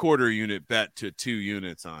say quarter unit bet to 2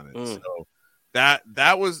 units on it. So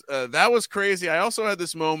that was crazy. I also had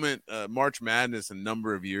this moment, March Madness, a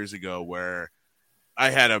number of years ago, where I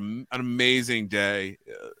had an amazing day,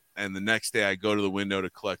 and the next day I go to the window to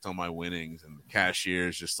collect all my winnings, and the cashier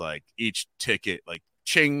is just like each ticket like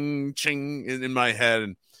ching ching in my head,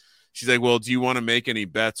 and she's like, well, do you want to make any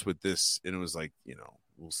bets with this? And it was like,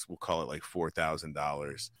 we'll call it like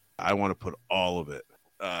 $4,000. I want to put all of it.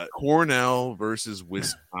 Cornell versus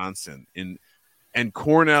Wisconsin. And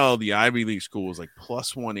Cornell, the Ivy League school, was like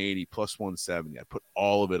plus 180, plus 170. I put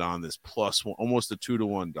all of it on this plus one, almost a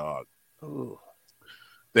 2-1 dog. Ooh.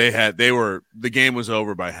 The game was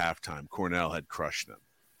over by halftime. Cornell had crushed them.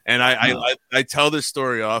 And I tell this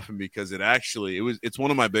story often because it's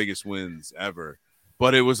one of my biggest wins ever.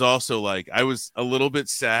 But it was also like, I was a little bit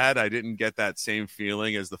sad I didn't get that same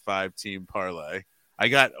feeling as the 5-team parlay. I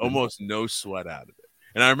got almost no sweat out of it.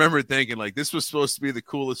 And I remember thinking, like, this was supposed to be the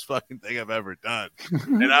coolest fucking thing I've ever done.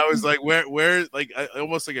 And I was like, where, like,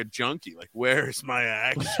 almost like a junkie. Like, where's my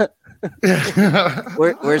action?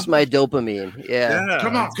 Where's my dopamine? Yeah.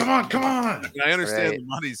 Come on. I understand the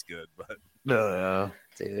money's good, but. No,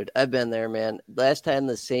 Dude, I've been there, man. Last time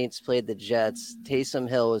the Saints played the Jets, Taysom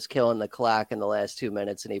Hill was killing the clock in the last 2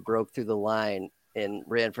 minutes, and he broke through the line and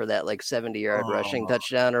ran for that like 70-yard rushing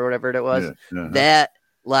touchdown or whatever it was. Yeah,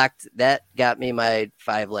 That got me my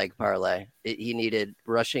 5-leg parlay. He needed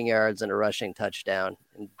rushing yards and a rushing touchdown,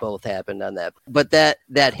 and both happened on that. But that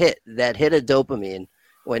hit of dopamine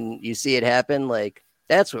when you see it happen, like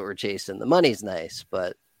that's what we're chasing. The money's nice,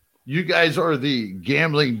 but you guys are the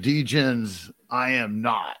gambling degens. I am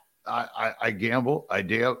not. I gamble. I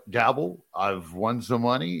dabble. I've won some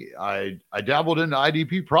money. I dabbled into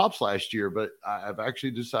IDP props last year, but I've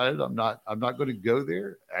actually decided I'm not going to go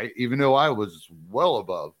there. Even though I was well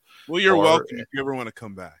above. Well, you're welcome if you ever want to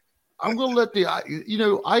come back. I'm going to let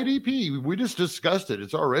IDP. We just discussed it.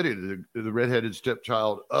 It's already the redheaded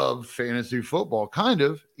stepchild of fantasy football, kind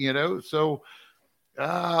of. So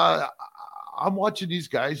I'm watching these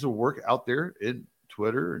guys that work out there in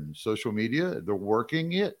Twitter and social media. They're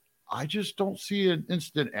working it. I just don't see an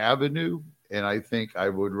instant avenue. And I think I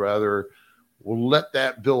would rather let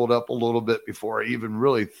that build up a little bit before I even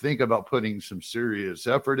really think about putting some serious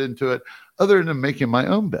effort into it, other than making my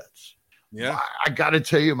own bets. Yeah. I got to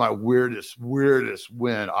tell you my weirdest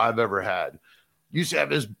win I've ever had. Used to have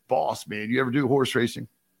this boss, man. You ever do horse racing?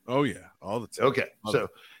 Oh, yeah. All the time. Okay. So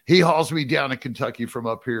he hauls me down to Kentucky from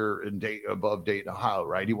up here in above Dayton, Ohio,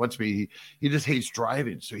 right? He wants me, he just hates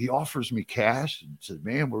driving. So he offers me cash and says,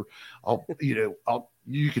 man,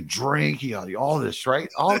 you can drink, all this, right?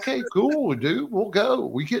 Okay, cool, dude. We'll go.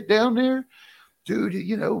 We get down there, dude,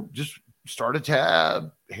 just start a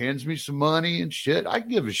tab, hands me some money and shit. I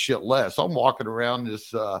give a shit less. I'm walking around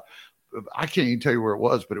this, I can't even tell you where it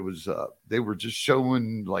was, but it was, they were just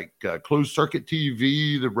showing like closed circuit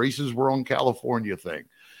TV. The races were on California thing.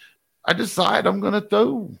 I decide I'm going to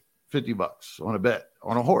throw $50 on a bet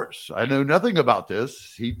on a horse. I know nothing about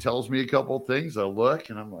this. He tells me a couple of things. I look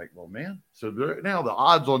and I'm like, well, man, so now the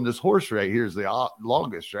odds on this horse right here is the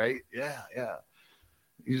longest, right? Yeah.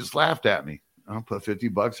 He just laughed at me. I put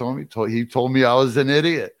 $50 on me. He told me I was an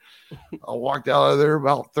idiot. I walked out of there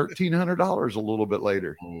about $1,300 a little bit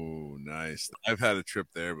later. Oh, nice. I've had a trip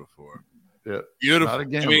there before. Yeah. Beautiful. Not a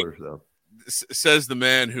gambler, though. Says the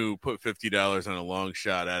man who put $50 on a long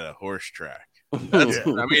shot at a horse track.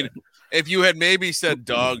 I mean, if you had maybe said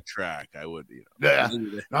dog track, I would. Yeah.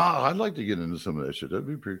 No, I'd like to get into some of that shit. That'd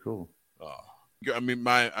be pretty cool. Oh. I mean,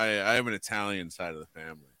 I have an Italian side of the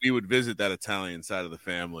family. We would visit that Italian side of the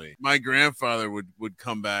family. My grandfather would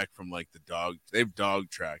come back from like they have dog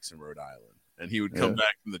tracks in Rhode Island, and he would come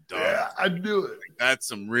back from the dog. Yeah, I knew it. Like, that's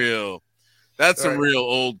some real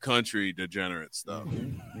old country degenerate stuff.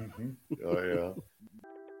 Mm-hmm. Oh yeah.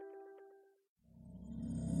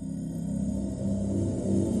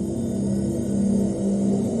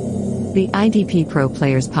 The IDP Pro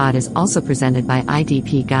Players Pod is also presented by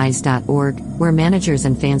IDPguys.org, where managers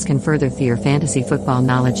and fans can further their fantasy football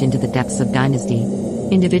knowledge into the depths of Dynasty,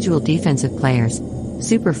 individual defensive players,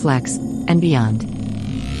 Superflex, and beyond.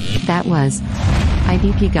 That was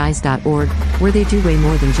IDPguys.org, where they do way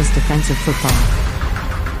more than just defensive football.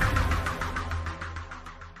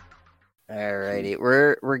 Alrighty,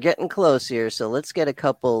 we're getting close here, so let's get a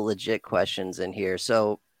couple legit questions in here.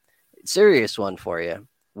 So, serious one for you.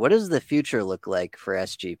 What does the future look like for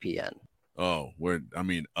SGPN? Oh,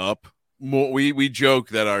 up more. We joke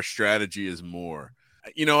that our strategy is more.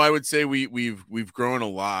 I would say we've grown a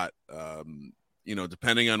lot.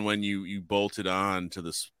 Depending on when you bolted on to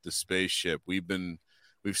the spaceship, we've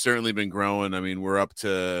certainly been growing. I mean, we're up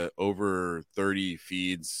to over 30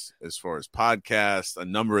 feeds as far as podcasts. A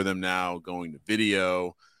number of them now going to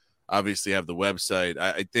video. Obviously, have the website.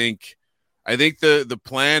 I think the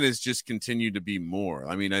plan is just continue to be more.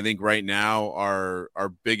 I mean, I think right now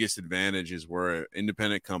our biggest advantage is we're an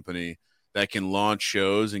independent company that can launch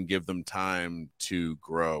shows and give them time to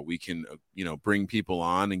grow. We can, bring people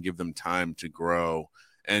on and give them time to grow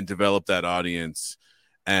and develop that audience.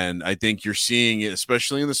 And I think you're seeing it,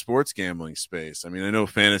 especially in the sports gambling space. I mean, I know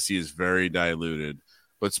fantasy is very diluted,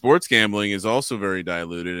 but sports gambling is also very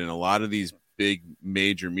diluted. And a lot of these big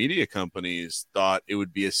major media companies thought it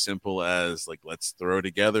would be as simple as like, let's throw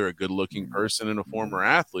together a good looking person and a former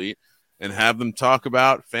athlete and have them talk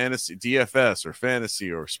about fantasy DFS or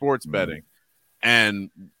fantasy or sports betting.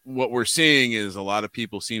 And what we're seeing is a lot of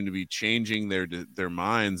people seem to be changing their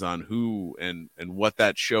minds on who and what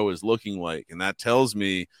that show is looking like. And that tells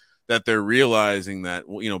me that they're realizing that,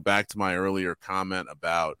 back to my earlier comment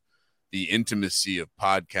about the intimacy of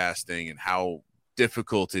podcasting and how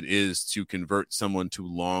difficult it is to convert someone to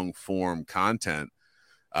long form content.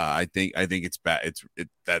 I think it's bad.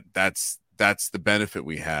 That's that's the benefit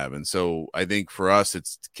we have. And so I think for us,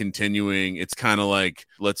 it's continuing. It's kind of like,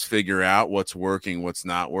 let's figure out what's working, what's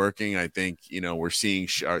not working. I think, we're seeing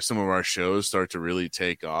some of our shows start to really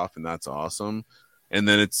take off, and that's awesome. And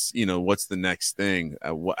then it's, what's the next thing?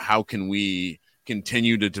 How can we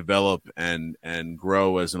continue to develop and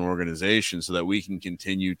grow as an organization so that we can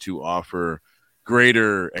continue to offer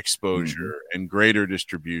greater exposure and greater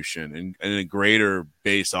distribution and a greater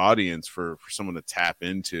base audience for someone to tap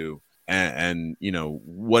into and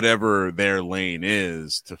whatever their lane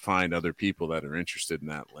is, to find other people that are interested in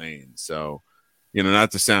that lane. So,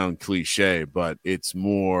 not to sound cliche, but it's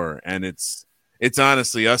more, and it's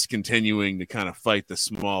honestly us continuing to kind of fight the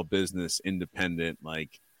small business independent.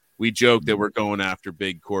 Like, we joke that we're going after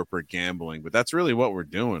big corporate gambling, but that's really what we're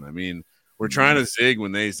doing. I mean, we're trying to zig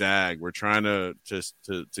when they zag. We're trying to just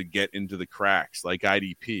to get into the cracks, like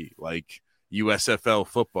IDP, like USFL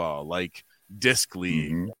football, like Disc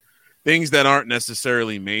League, things that aren't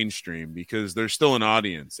necessarily mainstream, because there's still an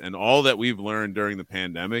audience. And all that we've learned during the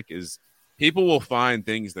pandemic is people will find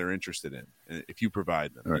things they're interested in if you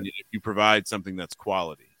provide them, and if you provide something that's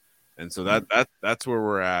quality. And so that's where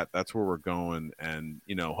we're at. That's where we're going. And,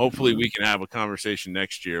 hopefully we can have a conversation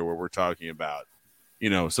next year where we're talking about,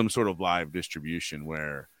 some sort of live distribution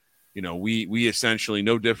where, we essentially,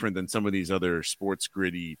 no different than some of these other sports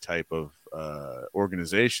gritty type of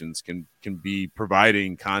organizations, can be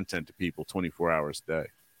providing content to people 24 hours a day.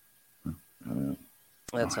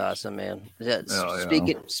 That's awesome, man.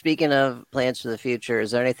 Speaking of plans for the future, is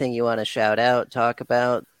there anything you want to shout out, talk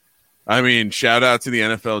about? I mean, shout out to the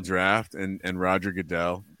NFL draft and Roger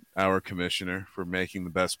Goodell, our commissioner, for making the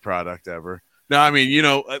best product ever. No, I mean,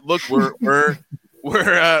 look,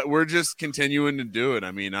 we're just continuing to do it.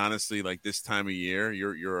 I mean, honestly, like this time of year,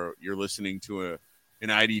 you're listening to an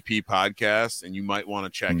IDP podcast, and you might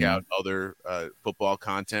want to check out other football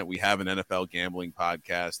content. We have an NFL gambling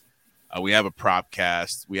podcast. We have a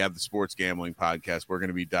propcast. We have the sports gambling podcast. We're going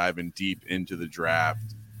to be diving deep into the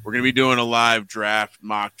draft. We're going to be doing a live draft,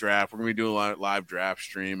 mock draft. We're going to be doing a live draft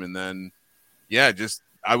stream. And then,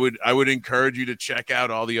 I would encourage you to check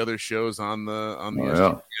out all the other shows on the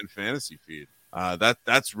SGPN fantasy feed.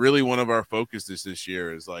 That's really one of our focuses this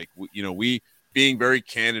year, is like, we being very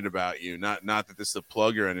candid about you, not that this is a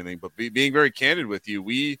plug or anything, but being very candid with you.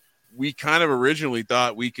 We kind of originally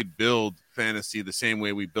thought we could build fantasy the same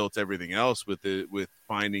way we built everything else, with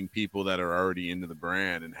finding people that are already into the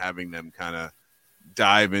brand and having them kind of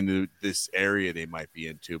dive into this area they might be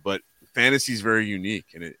into. But fantasy is very unique,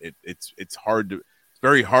 and it's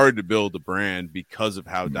very hard to build a brand because of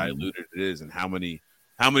how diluted it is, and how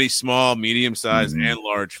many small, medium-sized, and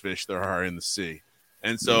large fish there are in the sea.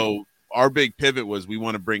 And so our big pivot was, we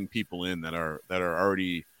want to bring people in that are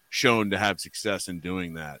already shown to have success in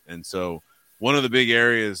doing that. And so one of the big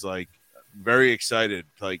areas, like, very excited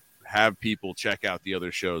to like have people check out the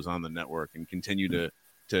other shows on the network and continue to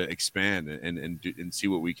expand and see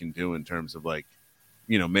what we can do in terms of, like,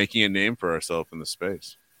 making a name for ourselves in the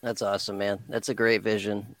space. That's awesome, man. That's a great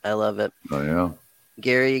vision. I love it. Oh, yeah.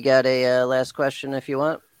 Gary, you got a last question if you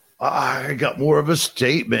want? I got more of a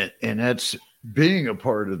statement, and that's, being a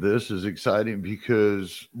part of this is exciting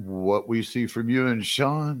because what we see from you and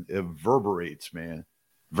Sean, it reverberates, man.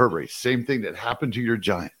 Reverberates. Same thing that happened to your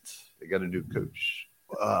Giants. They got a new coach.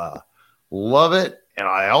 Love it. And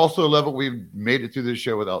I also love it. We've made it through this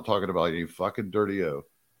show without talking about any fucking dirty O.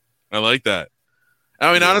 I like that.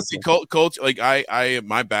 I mean, honestly, culture, like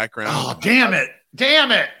my background. Oh, damn it.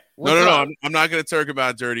 No. I'm not going to talk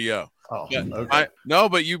about dirty O. Oh, okay.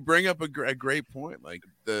 But you bring up a great point. Like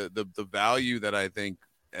the value that I think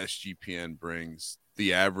SGPN brings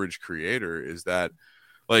the average creator is that,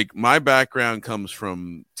 like, my background comes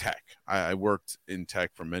from tech. I worked in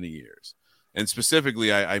tech for many years, and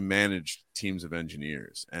specifically I managed teams of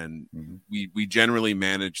engineers, and we generally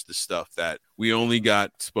managed the stuff that we only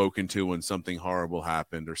got spoken to when something horrible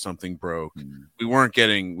happened or something broke. We weren't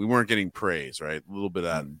getting praise, right? A little bit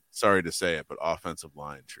of, sorry to say it, but offensive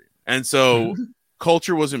line treatment. And so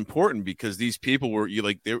culture was important because these people were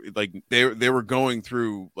they were going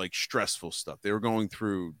through like stressful stuff. They were going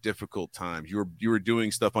through difficult times. You were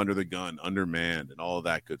doing stuff under the gun, undermanned, and all of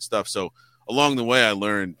that good stuff. So along the way, I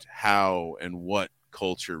learned how and what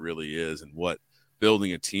culture really is and what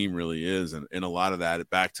building a team really is. And a lot of that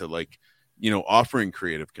back to, like, offering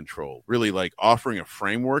creative control, really like offering a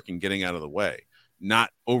framework and getting out of the way,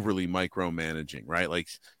 not overly micromanaging, right? Like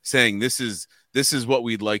saying, this is what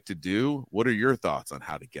we'd like to do. What are your thoughts on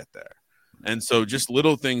how to get there? And so just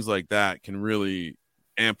little things like that can really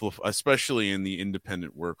amplify, especially in the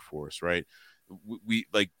independent workforce, right? we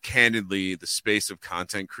like candidly, the space of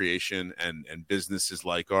content creation and businesses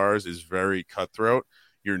like ours is very cutthroat.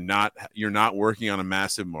 You're not working on a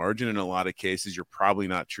massive margin. In a lot of cases, you're probably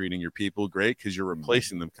not treating your people great because you're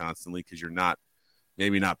replacing them constantly because you're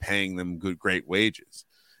maybe not paying them great wages.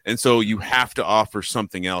 And so you have to offer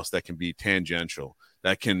something else that can be tangential,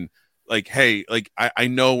 that can like, hey, like I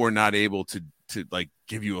know we're not able to like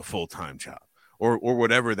give you a full-time job or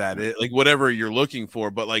whatever that is, like whatever you're looking for,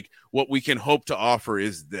 but like what we can hope to offer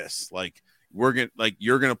is this, like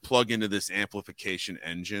you're gonna plug into this amplification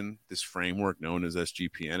engine, this framework known as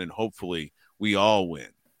SGPN, and hopefully we all win.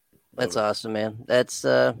 That's awesome, man. That's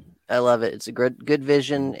I love it. It's a good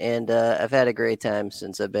vision, and I've had a great time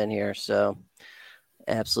since I've been here. So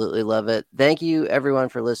absolutely love it. Thank you everyone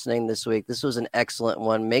for listening this week. This was an excellent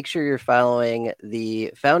one. Make sure you're following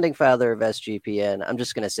the founding father of SGPN. I'm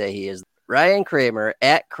just going to say he is Ryan Kramer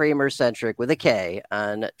at Kramer-centric with a K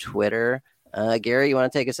on Twitter. Gary, you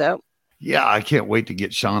want to take us out? Yeah, I can't wait to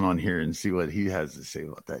get Sean on here and see what he has to say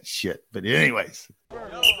about that shit. But anyways.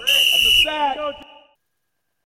 That's a sack.